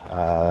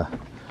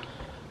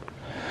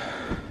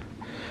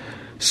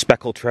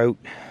 speckled trout,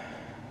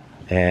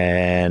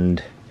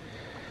 and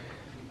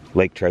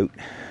lake trout,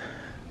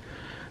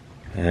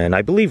 and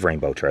I believe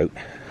rainbow trout.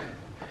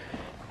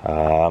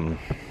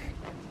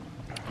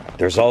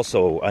 There's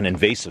also an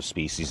invasive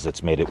species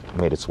that's made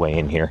its way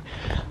in here,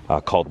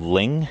 called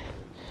ling,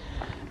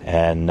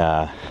 and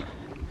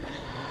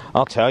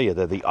I'll tell you,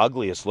 they're the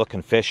ugliest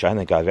looking fish I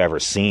think I've ever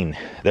seen.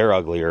 They're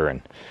uglier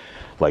than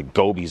like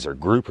gobies or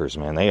groupers,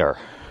 man. They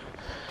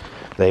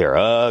are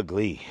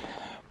ugly,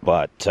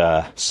 but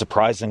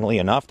surprisingly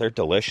enough, they're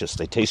delicious.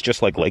 They taste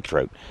just like lake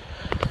trout.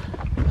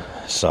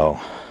 So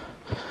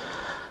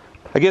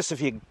I guess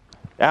if you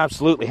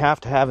absolutely have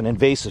to have an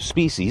invasive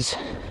species,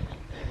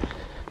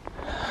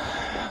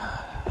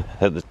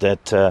 at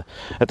the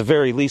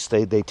very least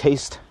they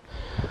taste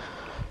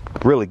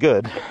really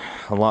good.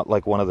 A lot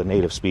like one of the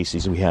native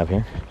species we have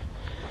here.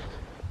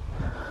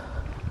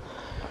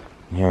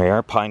 Here we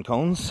are, pine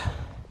cones.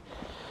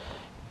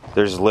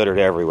 There's littered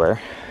everywhere.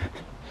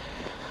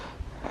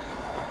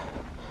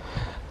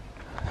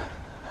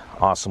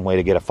 Awesome way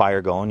to get a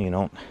fire going. You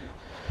don't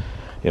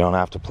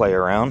have to play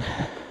around.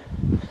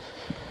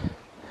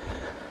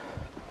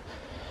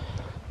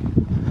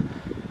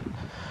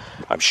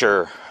 I'm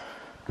sure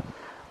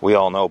we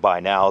all know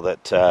by now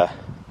that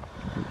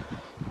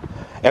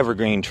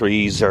evergreen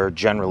trees are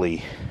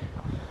generally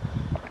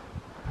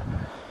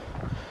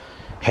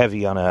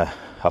heavy on a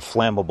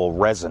flammable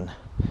resin.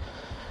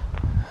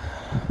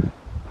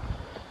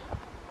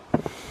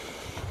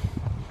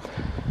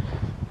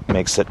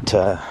 Makes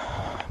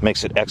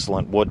it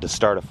excellent wood to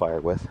start a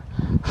fire with.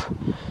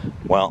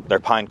 Well,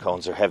 their pine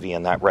cones are heavy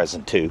in that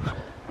resin too.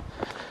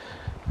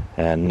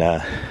 And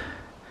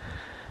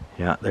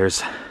yeah,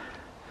 there's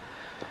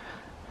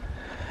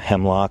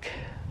hemlock,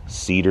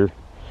 cedar.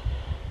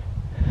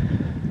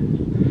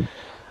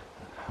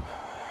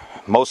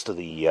 Most of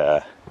the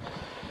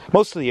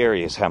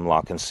area is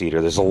hemlock and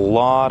cedar. There's a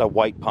lot of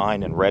white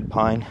pine and red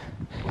pine.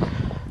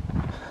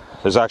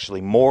 There's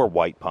actually more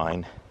white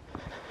pine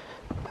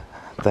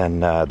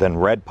than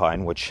red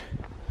pine, which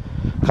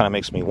kind of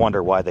makes me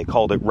wonder why they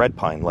called it Red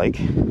Pine Lake.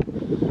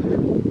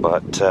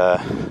 But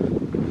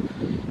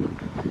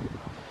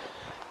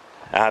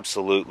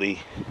absolutely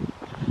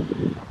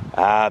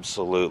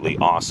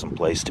awesome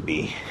place to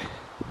be.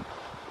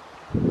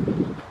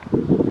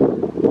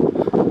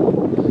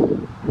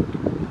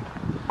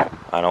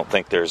 I don't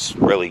think there's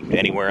really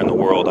anywhere in the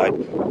world I'd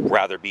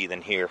rather be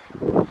than here,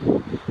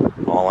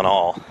 all in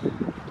all.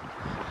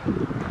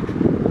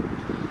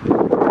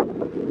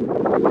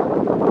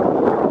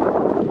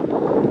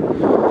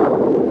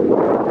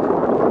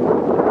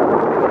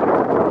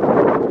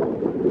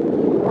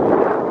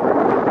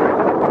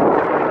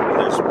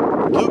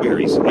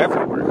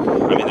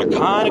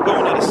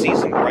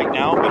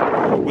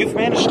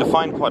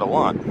 find quite a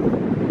lot.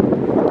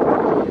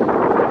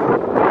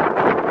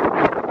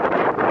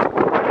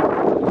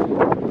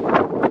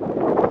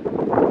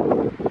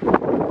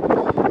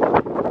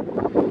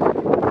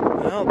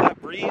 Well,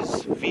 that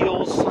breeze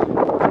feels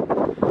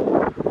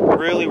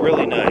really,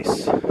 really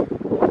nice.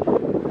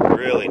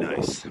 Really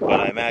nice. But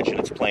I imagine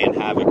it's playing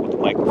havoc with the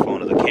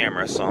microphone of the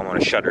camera, so I'm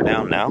going to shut her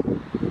down now.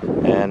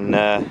 And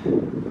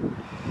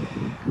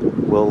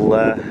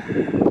we'll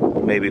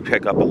maybe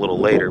pick up a little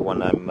later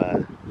when I'm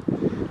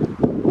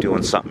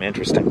doing something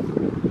interesting.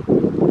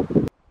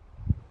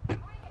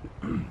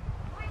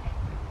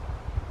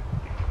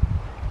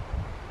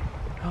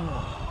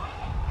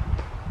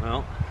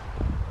 Well,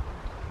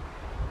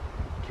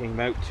 came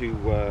out to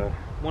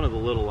one of the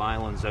little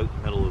islands out in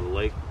the middle of the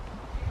lake.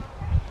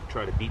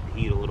 Try to beat the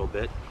heat a little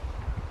bit.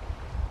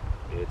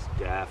 It's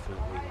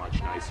definitely much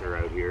nicer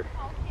out here,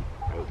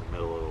 out in the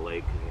middle of the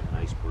lake. You get a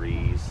nice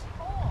breeze.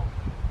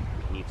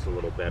 The heat's a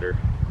little better.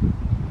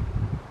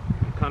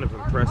 I'm kind of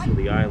impressed with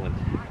the island.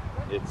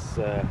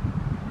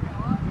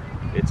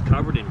 It's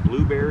covered in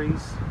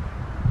blueberries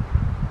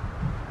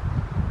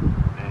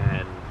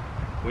and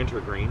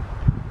wintergreen,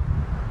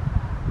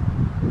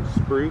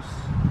 spruce,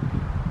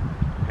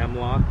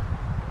 hemlock,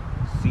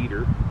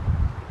 cedar,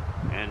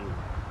 and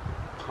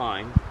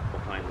pine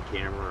behind the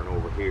camera and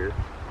over here.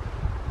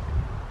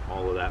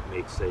 All of that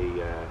makes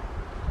a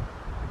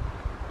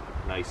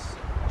nice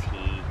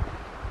tea.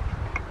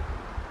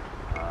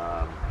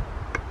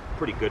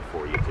 Pretty good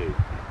for you too.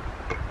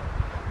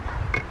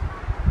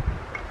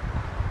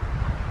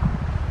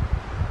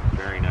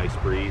 Very nice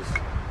breeze.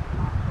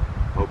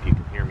 Hope you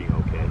can hear me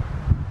okay.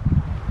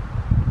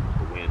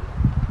 The wind.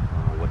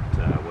 I don't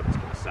know what it's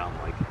going to sound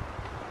like.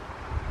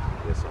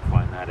 I guess I'll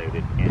find that out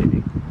in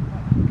editing.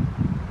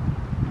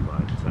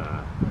 But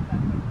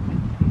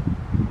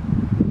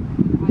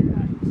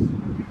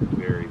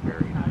very,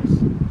 very nice.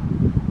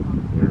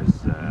 There's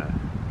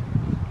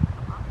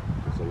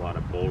a lot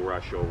of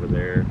bulrush over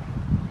there.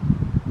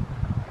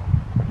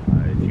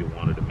 If you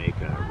wanted to make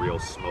a real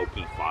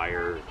smoky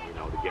fire, you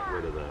know, to get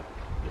rid of the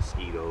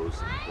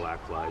mosquitoes and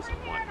black flies and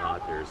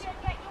whatnot, there's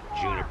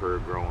juniper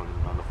growing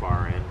on the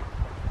far end.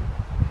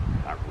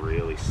 That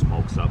really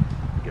smokes up,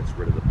 gets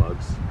rid of the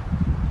bugs.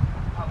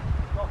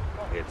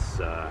 It's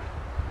a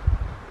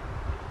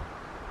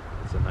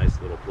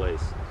nice little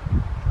place.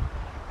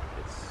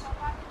 It's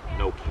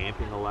no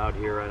camping allowed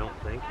here, I don't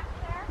think.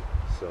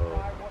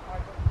 So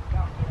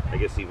I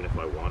guess even if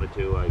I wanted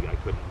to, I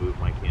couldn't move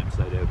my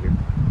campsite out here.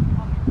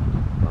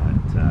 But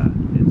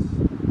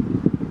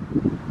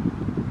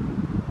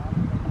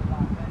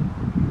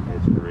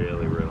it's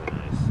really, really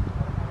nice.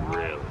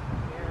 Really,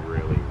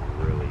 really,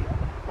 really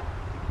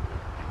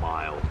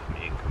mild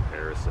in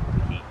comparison to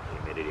the heat and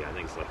humidity. I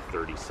think it's like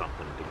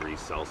 30-something degrees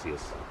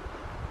Celsius.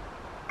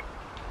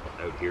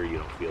 Out here you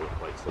don't feel it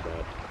quite so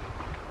bad.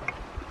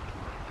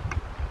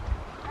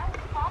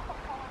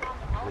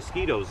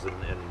 Mosquitoes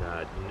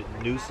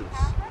and nuisance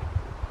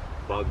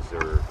bugs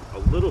are a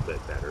little bit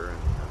better, and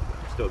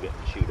I'm still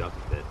getting chewed up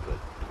a bit, but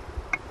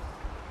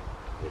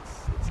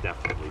it's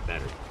definitely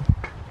better.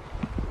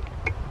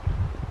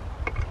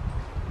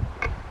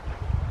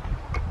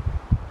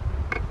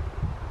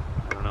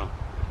 I don't know.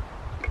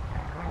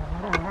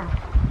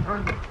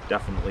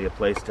 Definitely a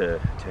place to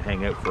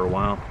hang out for a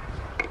while,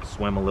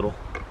 swim a little.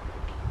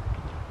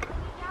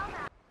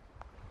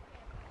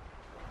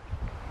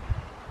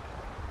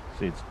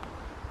 See, it's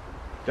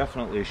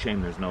definitely a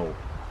shame there's no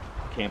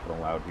camping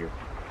allowed here.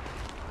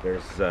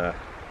 There's a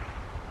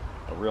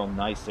real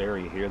nice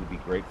area here that'd be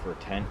great for a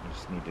tent. You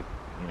just need to,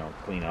 you know,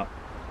 clean up.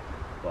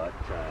 But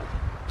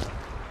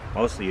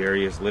most of the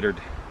area is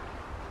littered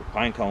with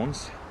pine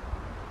cones.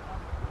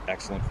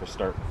 Excellent for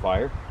starting a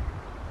fire.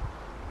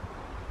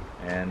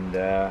 And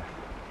where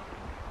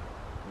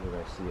did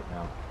I see it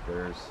now?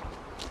 There's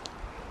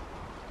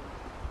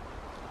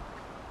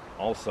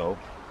also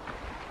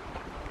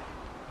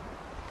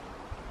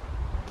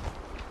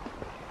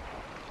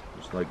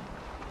just like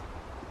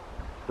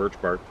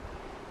birch bark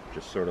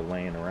just sort of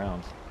laying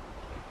around,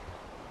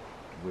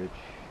 which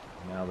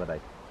now that I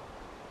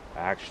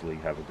actually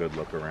have a good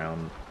look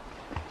around,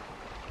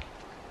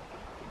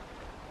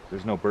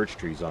 there's no birch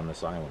trees on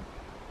this island.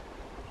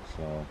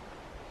 So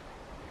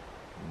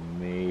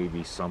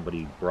maybe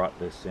somebody brought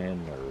this in,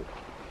 or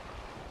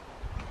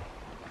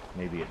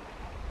maybe it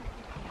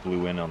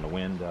blew in on the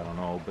wind, I don't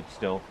know, but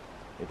still,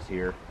 it's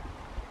here.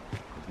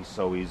 It'd be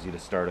so easy to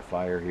start a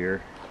fire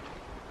here.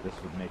 This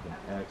would make an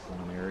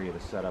excellent area to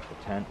set up a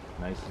tent,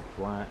 nice and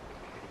flat.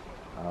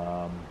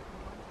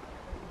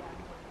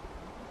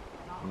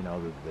 You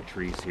know, the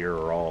trees here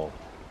are all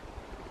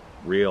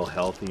real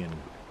healthy and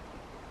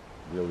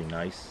really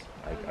nice.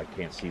 I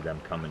can't see them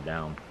coming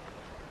down.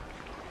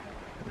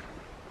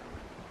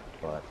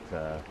 But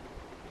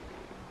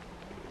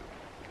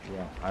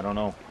yeah, I don't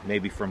know.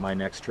 Maybe for my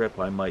next trip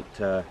I might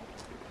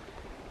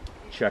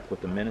check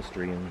with the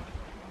ministry and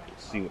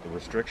see what the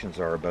restrictions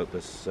are about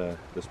this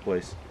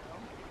place.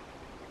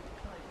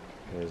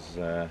 Because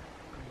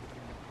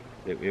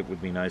it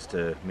would be nice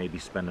to maybe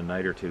spend a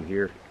night or two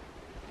here.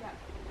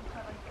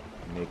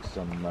 Make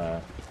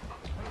some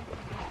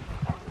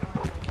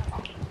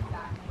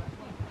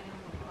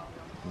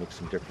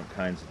different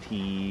kinds of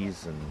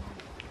teas and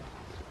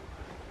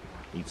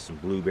eat some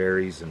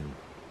blueberries and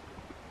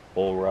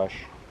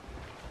bulrush.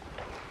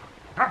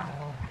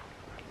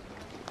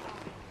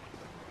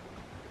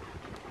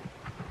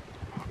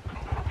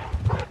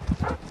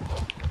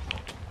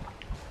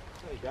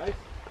 Hey guys.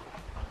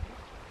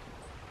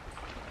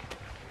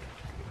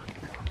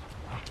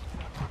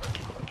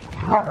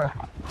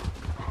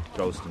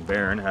 Ghost and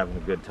Baron having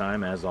a good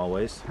time as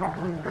always.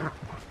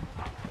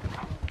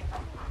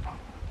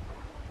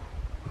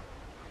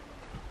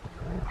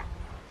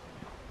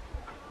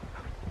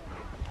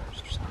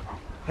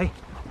 Hey,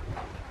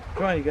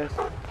 come on, you guys.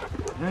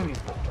 Come here.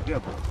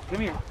 Good boy.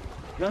 Come here.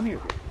 Come here.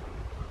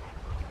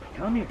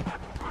 Come here.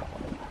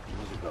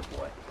 He's a good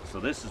boy. So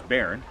this is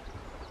Baron,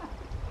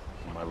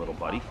 my little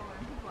buddy.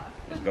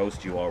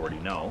 Ghost you already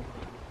know,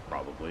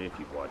 probably, if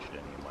you've watched any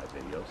of my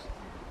videos.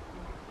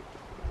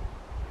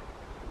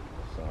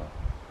 So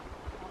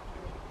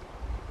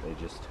they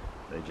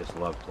just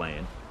love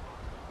playing.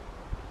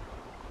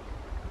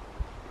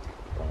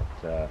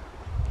 But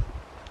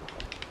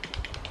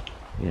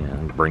yeah,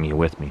 I'll bring you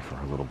with me for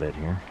a little bit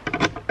here.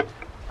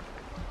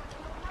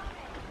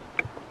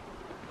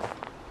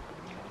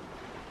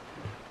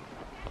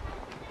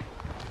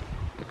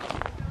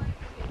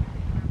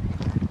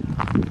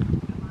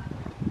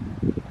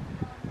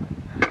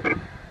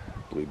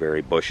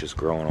 Blueberry bushes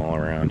growing all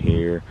around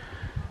here.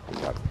 We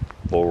got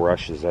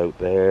bulrushes out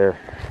there.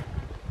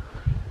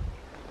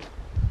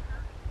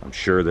 I'm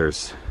sure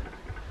there's,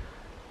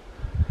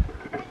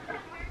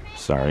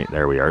 sorry,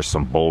 there we are,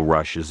 some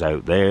bulrushes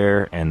out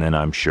there, and then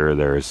I'm sure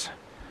there's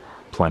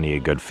plenty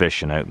of good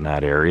fishing out in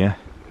that area.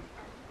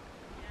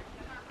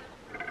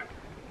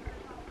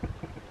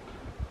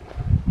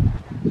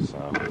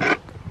 So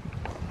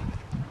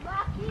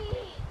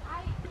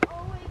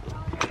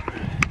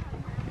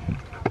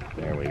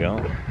there we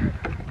go.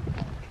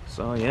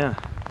 So yeah,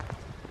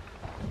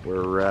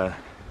 we're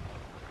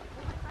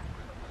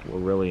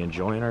really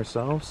enjoying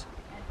ourselves.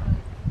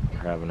 We're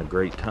having a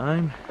great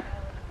time.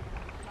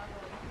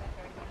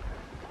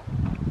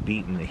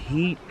 Beating the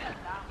heat.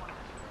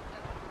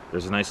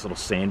 There's a nice little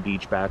sand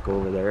beach back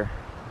over there.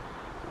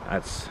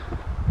 That's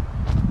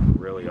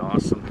really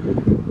awesome.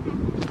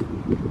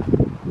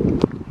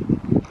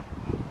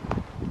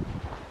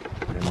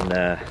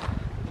 And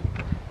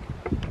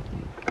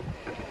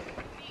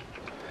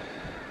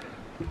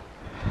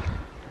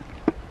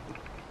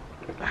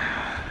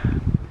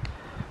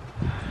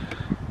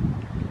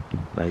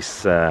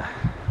nice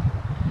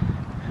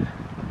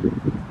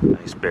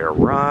bare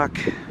rock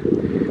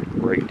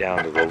right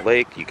down to the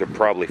lake. You could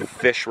probably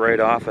fish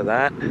right off of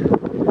that.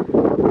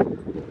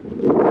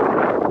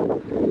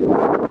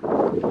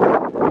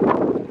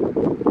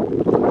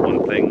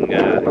 One thing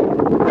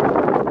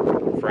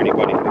for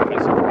anybody who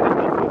hasn't really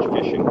done much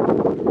fishing,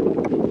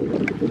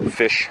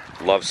 fish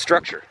love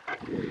structure.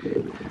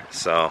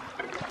 So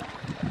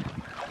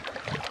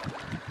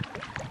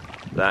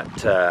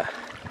that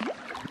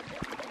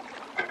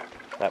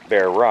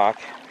bare rock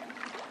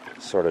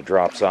sort of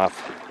drops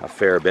off a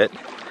fair bit.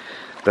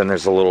 Then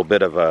there's a little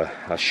bit of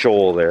a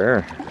shoal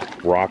there,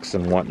 rocks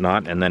and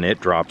whatnot, and then it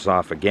drops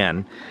off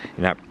again.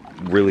 You're not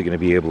really going to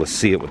be able to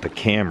see it with the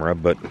camera,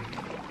 but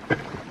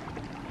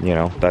you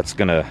know, that's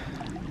got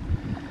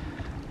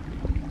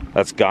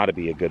to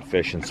be a good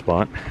fishing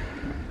spot.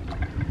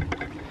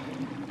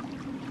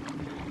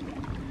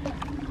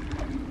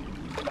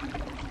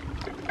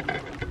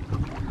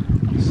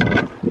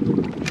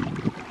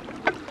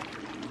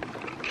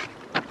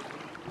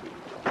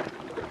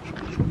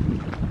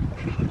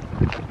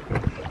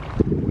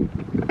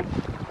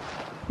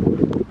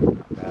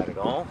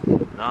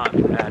 Not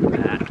bad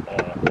at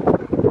all.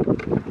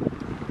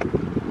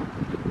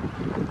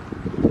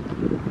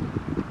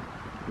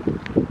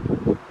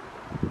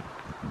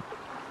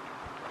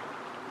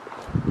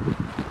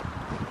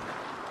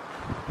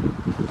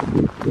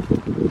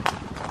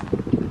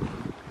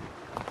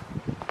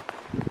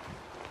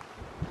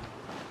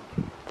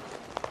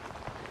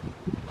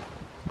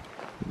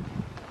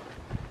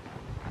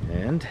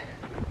 And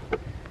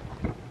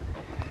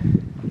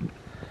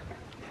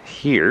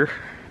here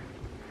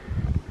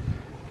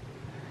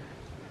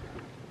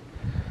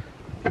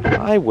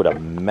I would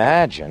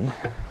imagine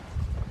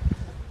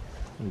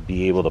you'd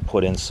be able to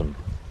put in some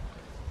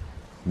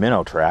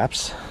minnow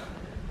traps,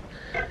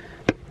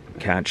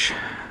 catch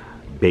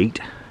bait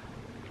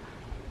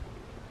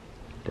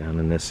down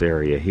in this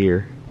area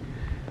here.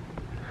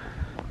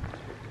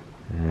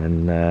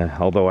 And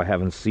although I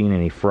haven't seen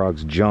any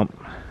frogs jump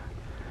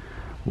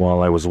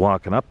while I was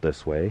walking up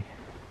this way,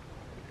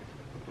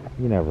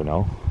 you never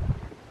know.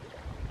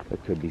 There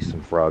could be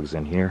some frogs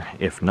in here.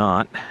 If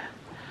not,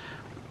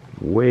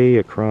 way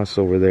across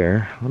over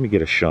there. Let me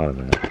get a shot of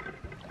that.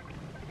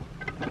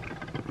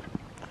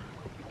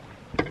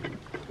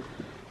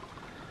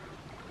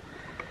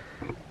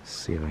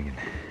 See if I can.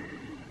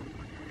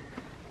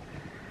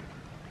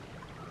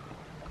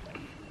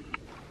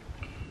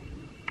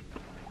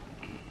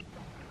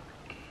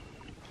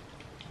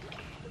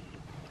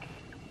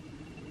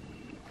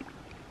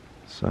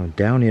 So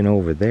down in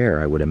over there,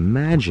 I would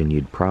imagine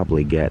you'd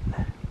probably get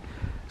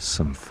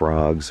some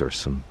frogs or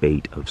some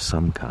bait of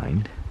some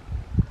kind.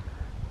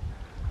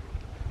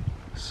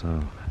 So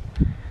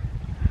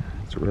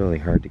it's really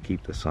hard to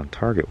keep this on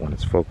target when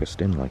it's focused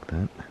in like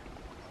that.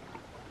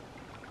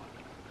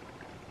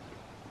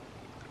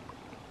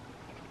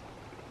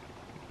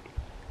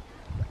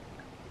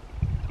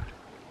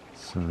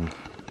 So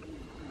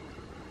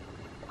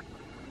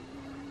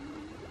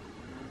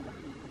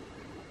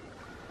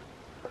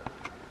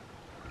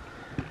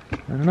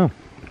I don't know.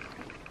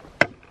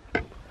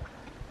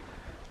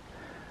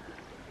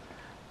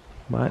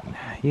 But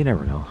you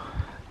never know.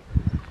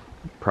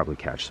 Probably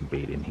catch some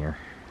bait in here.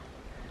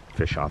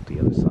 Fish off the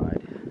other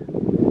side.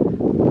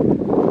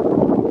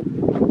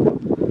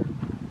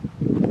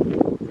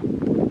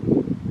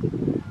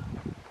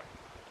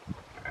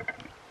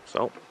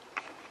 So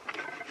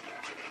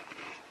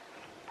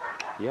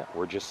yeah,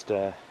 we're just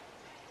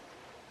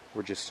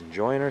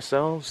enjoying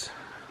ourselves,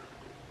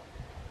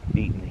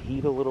 beating the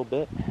heat a little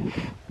bit.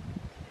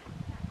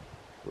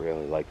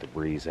 Really like the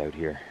breeze out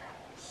here.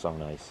 So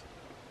nice.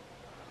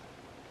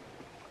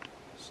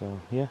 So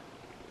yeah.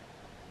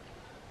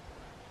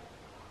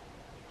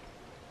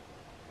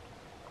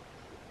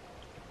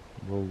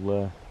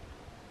 We're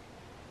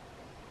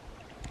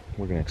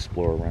gonna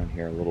explore around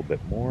here a little bit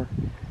more.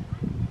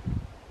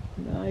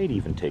 I'd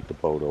even take the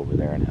boat over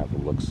there and have a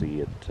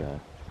look-see at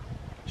the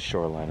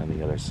shoreline on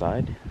the other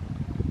side.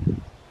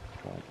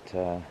 But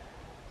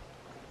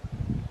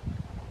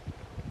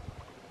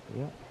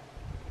yeah.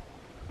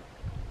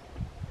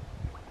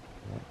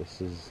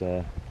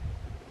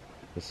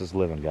 This is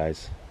living,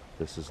 guys.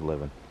 This is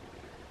living.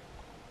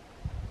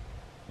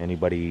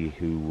 Anybody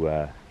who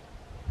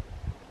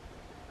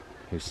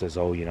says,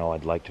 "Oh, you know,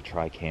 I'd like to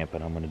try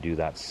camping. I'm going to do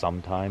that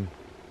sometime."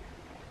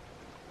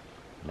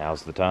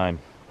 Now's the time.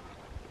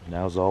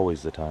 Now's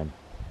always the time.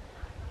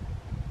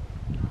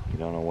 You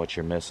don't know what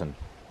you're missing.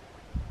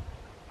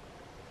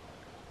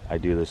 I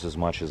do this as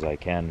much as I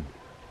can.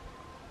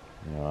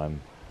 You know,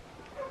 I'm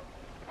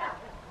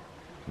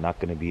not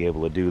going to be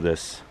able to do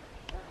this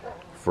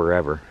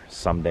forever.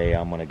 Someday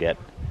I'm going to get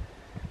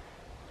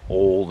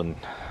old and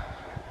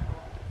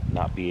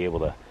not be able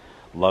to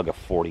lug a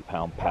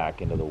 40-pound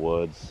pack into the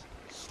woods,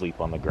 sleep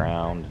on the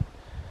ground,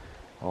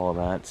 all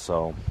that.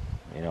 So,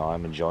 you know,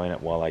 I'm enjoying it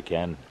while I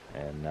can,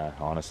 and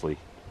honestly,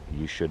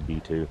 you should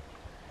be too.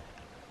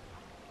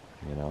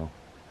 You know,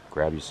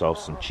 grab yourself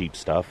some cheap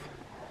stuff,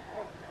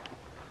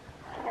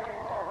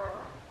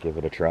 give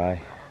it a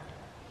try.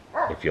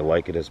 If you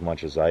like it as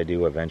much as I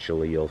do,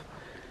 eventually you'll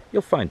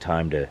find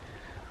time to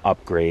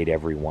upgrade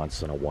every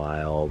once in a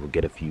while,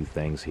 get a few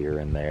things here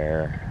and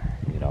there.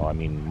 You know, I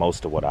mean,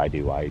 most of what I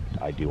do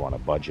on a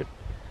budget.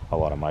 A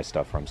lot of my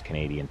stuff from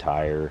Canadian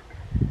Tire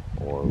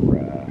or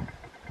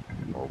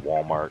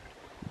Walmart.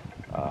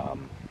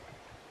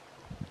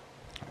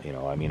 You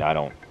know, I mean, I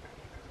don't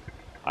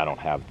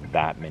have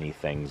that many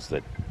things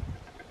that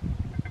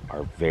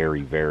are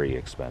very, very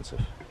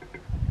expensive.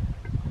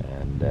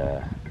 And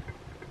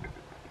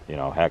you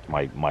know, heck,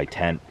 my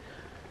tent.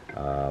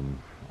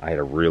 I had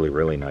a really,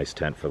 really nice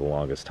tent for the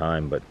longest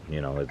time, but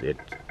you know,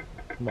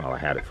 well, I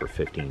had it for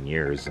 15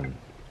 years, and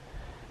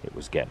it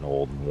was getting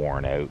old and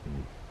worn out,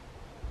 and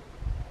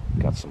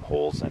got some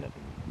holes in it.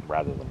 And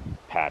rather than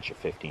patch a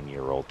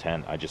 15-year-old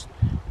tent, I just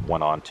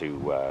went on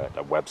to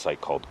a website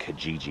called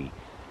Kijiji,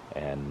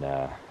 and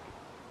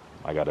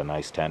I got a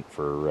nice tent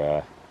for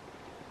I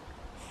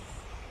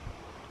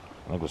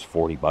think it was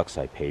 $40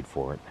 I paid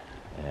for it,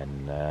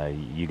 and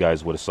you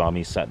guys would have saw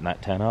me setting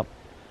that tent up.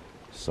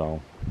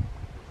 So,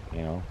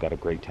 you know, got a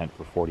great tent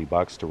for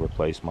 $40 to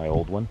replace my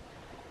old one,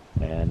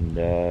 and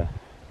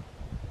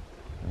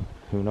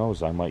who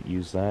knows, I might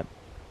use that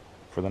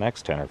for the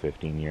next 10 or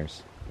 15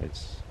 years.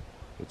 It's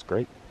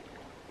great.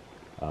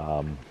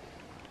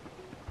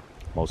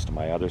 Most of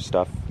my other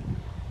stuff,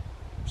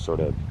 sort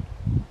of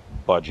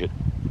budget,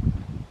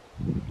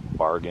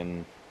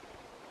 bargain.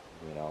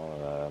 You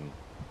know,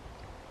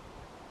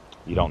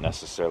 you don't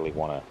necessarily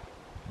want to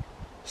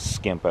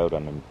skimp out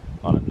on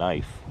a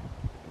knife.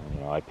 You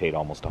know, I paid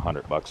almost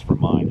 $100 for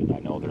mine, and I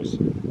know there's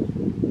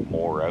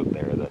more out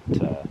there that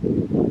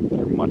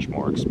are much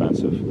more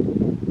expensive.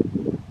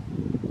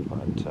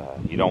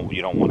 But you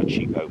don't want to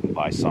cheap out and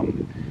buy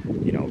some,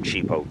 you know,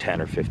 cheapo $10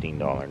 or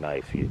 $15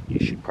 knife. You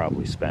should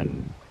probably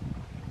spend,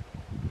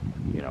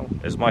 you know,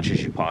 as much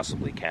as you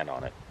possibly can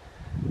on it.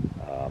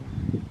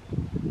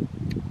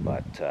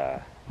 But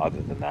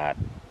other than that,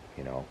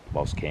 you know,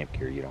 most camp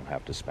gear you don't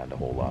have to spend a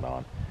whole lot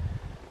on.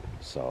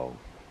 So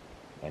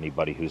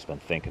anybody who's been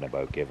thinking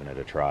about giving it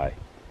a try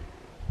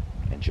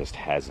and just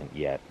hasn't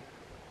yet,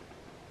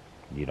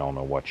 you don't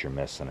know what you're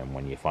missing, and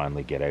when you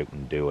finally get out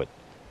and do it,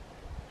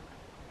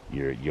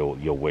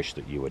 you'll wish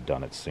that you had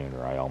done it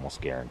sooner. I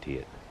almost guarantee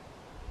it.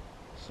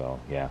 So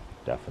yeah,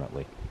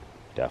 definitely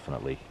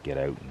get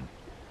out and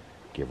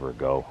give her a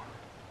go.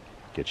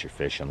 Get your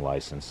fishing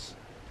license.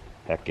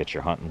 Heck, get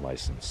your hunting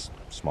license.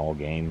 Small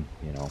game,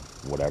 you know,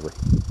 whatever.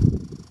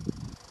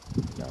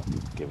 You know,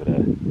 give it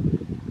a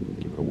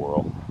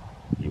whirl.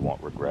 You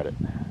won't regret it.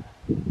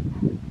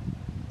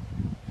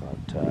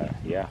 But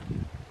yeah.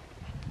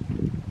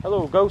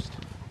 Hello, Ghost.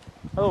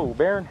 Hello,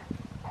 Baron.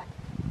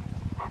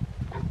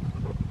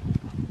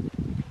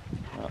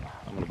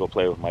 I'm gonna go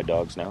play with my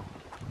dogs now.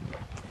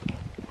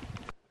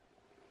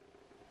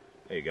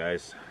 Hey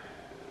guys,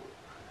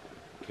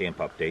 camp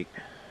update.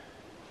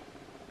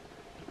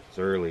 It's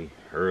early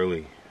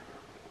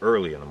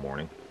in the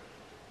morning.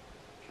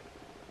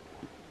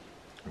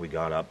 We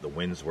got up, the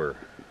winds were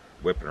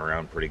whipping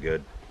around pretty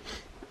good.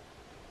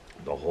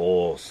 The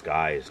whole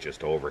sky is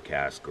just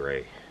overcast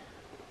gray.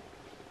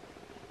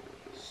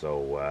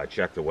 So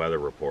check the weather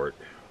report.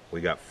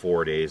 We got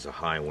 4 days of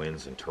high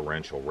winds and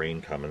torrential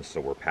rain coming,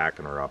 so we're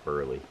packing her up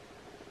early.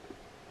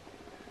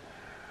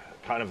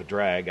 Kind of a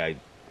drag. I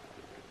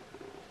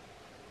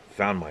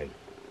found my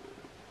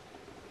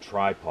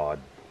tripod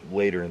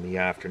later in the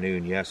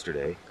afternoon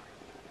yesterday,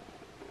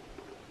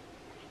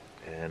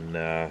 and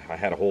I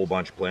had a whole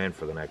bunch planned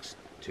for the next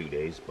 2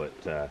 days,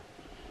 but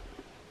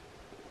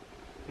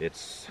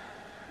it's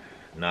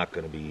not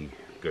going to be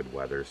good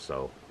weather,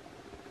 so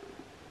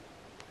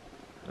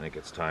I think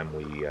it's time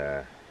we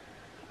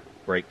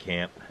break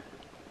camp,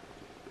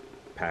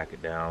 pack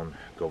it down,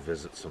 go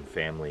visit some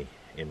family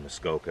in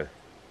Muskoka,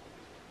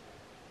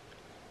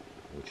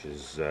 which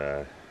is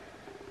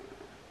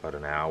about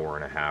an hour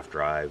and a half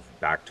drive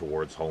back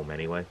towards home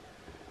anyway.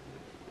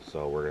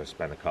 So we're going to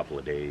spend a couple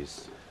of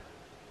days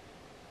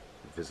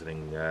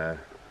visiting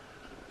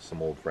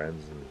some old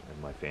friends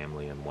and my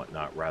family and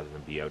whatnot, rather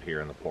than be out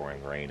here in the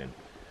pouring rain and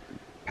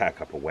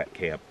pack up a wet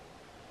camp.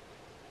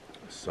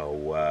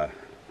 So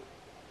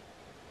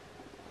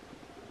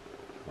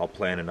I'll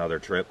plan another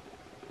trip,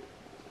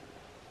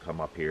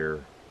 come up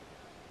here,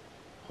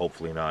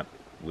 hopefully not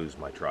lose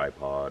my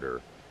tripod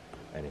or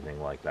anything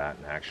like that,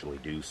 and actually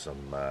do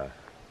some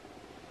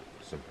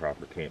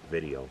proper camp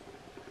video.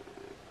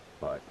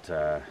 But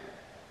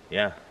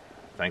yeah,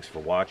 thanks for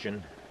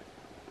watching.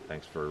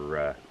 Thanks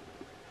for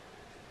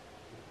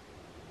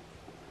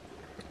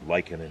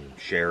liking and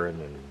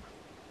sharing, and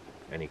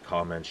any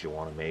comments you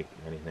want to make,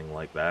 anything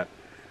like that.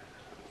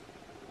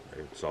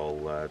 It's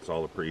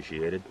all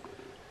appreciated.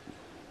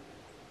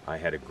 I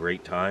had a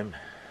great time.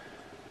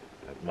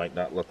 It might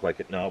not look like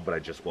it now, but I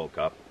just woke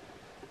up.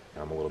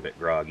 I'm a little bit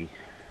groggy,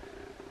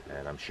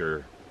 and I'm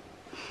sure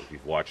if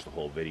you've watched the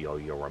whole video,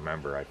 you'll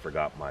remember I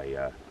forgot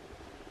my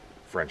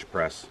French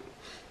press.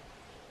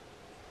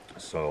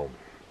 So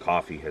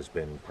coffee has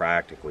been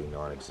practically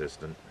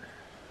non-existent.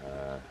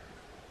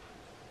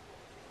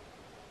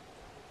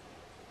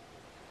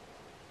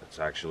 It's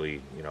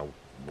actually, you know,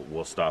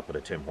 we'll stop at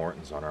a Tim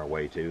Hortons on our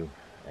way too,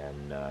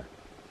 and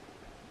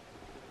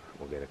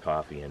we'll get a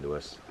coffee into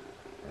us,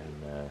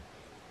 and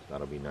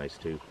that'll be nice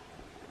too.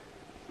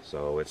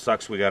 So it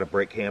sucks we got to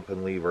break camp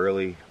and leave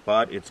early,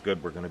 but it's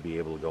good we're going to be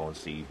able to go and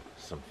see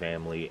some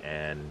family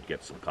and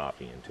get some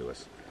coffee into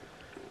us.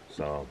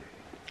 So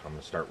I'm going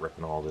to start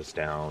ripping all this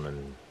down,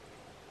 and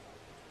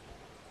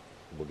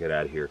we'll get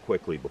out of here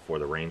quickly before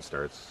the rain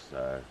starts,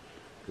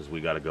 because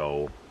we got to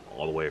go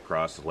all the way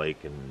across the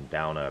lake and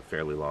down a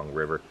fairly long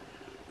river,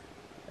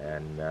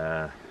 and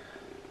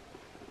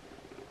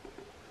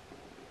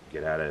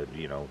get out of,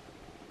 you know,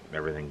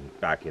 everything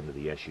back into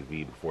the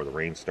SUV before the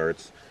rain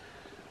starts,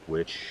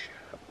 which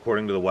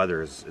according to the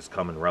weather is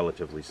coming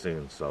relatively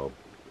soon, so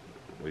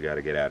we got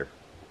to get at her.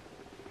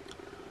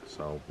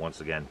 So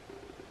once again,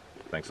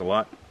 thanks a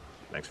lot.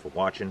 Thanks for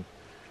watching.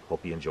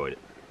 Hope you enjoyed it.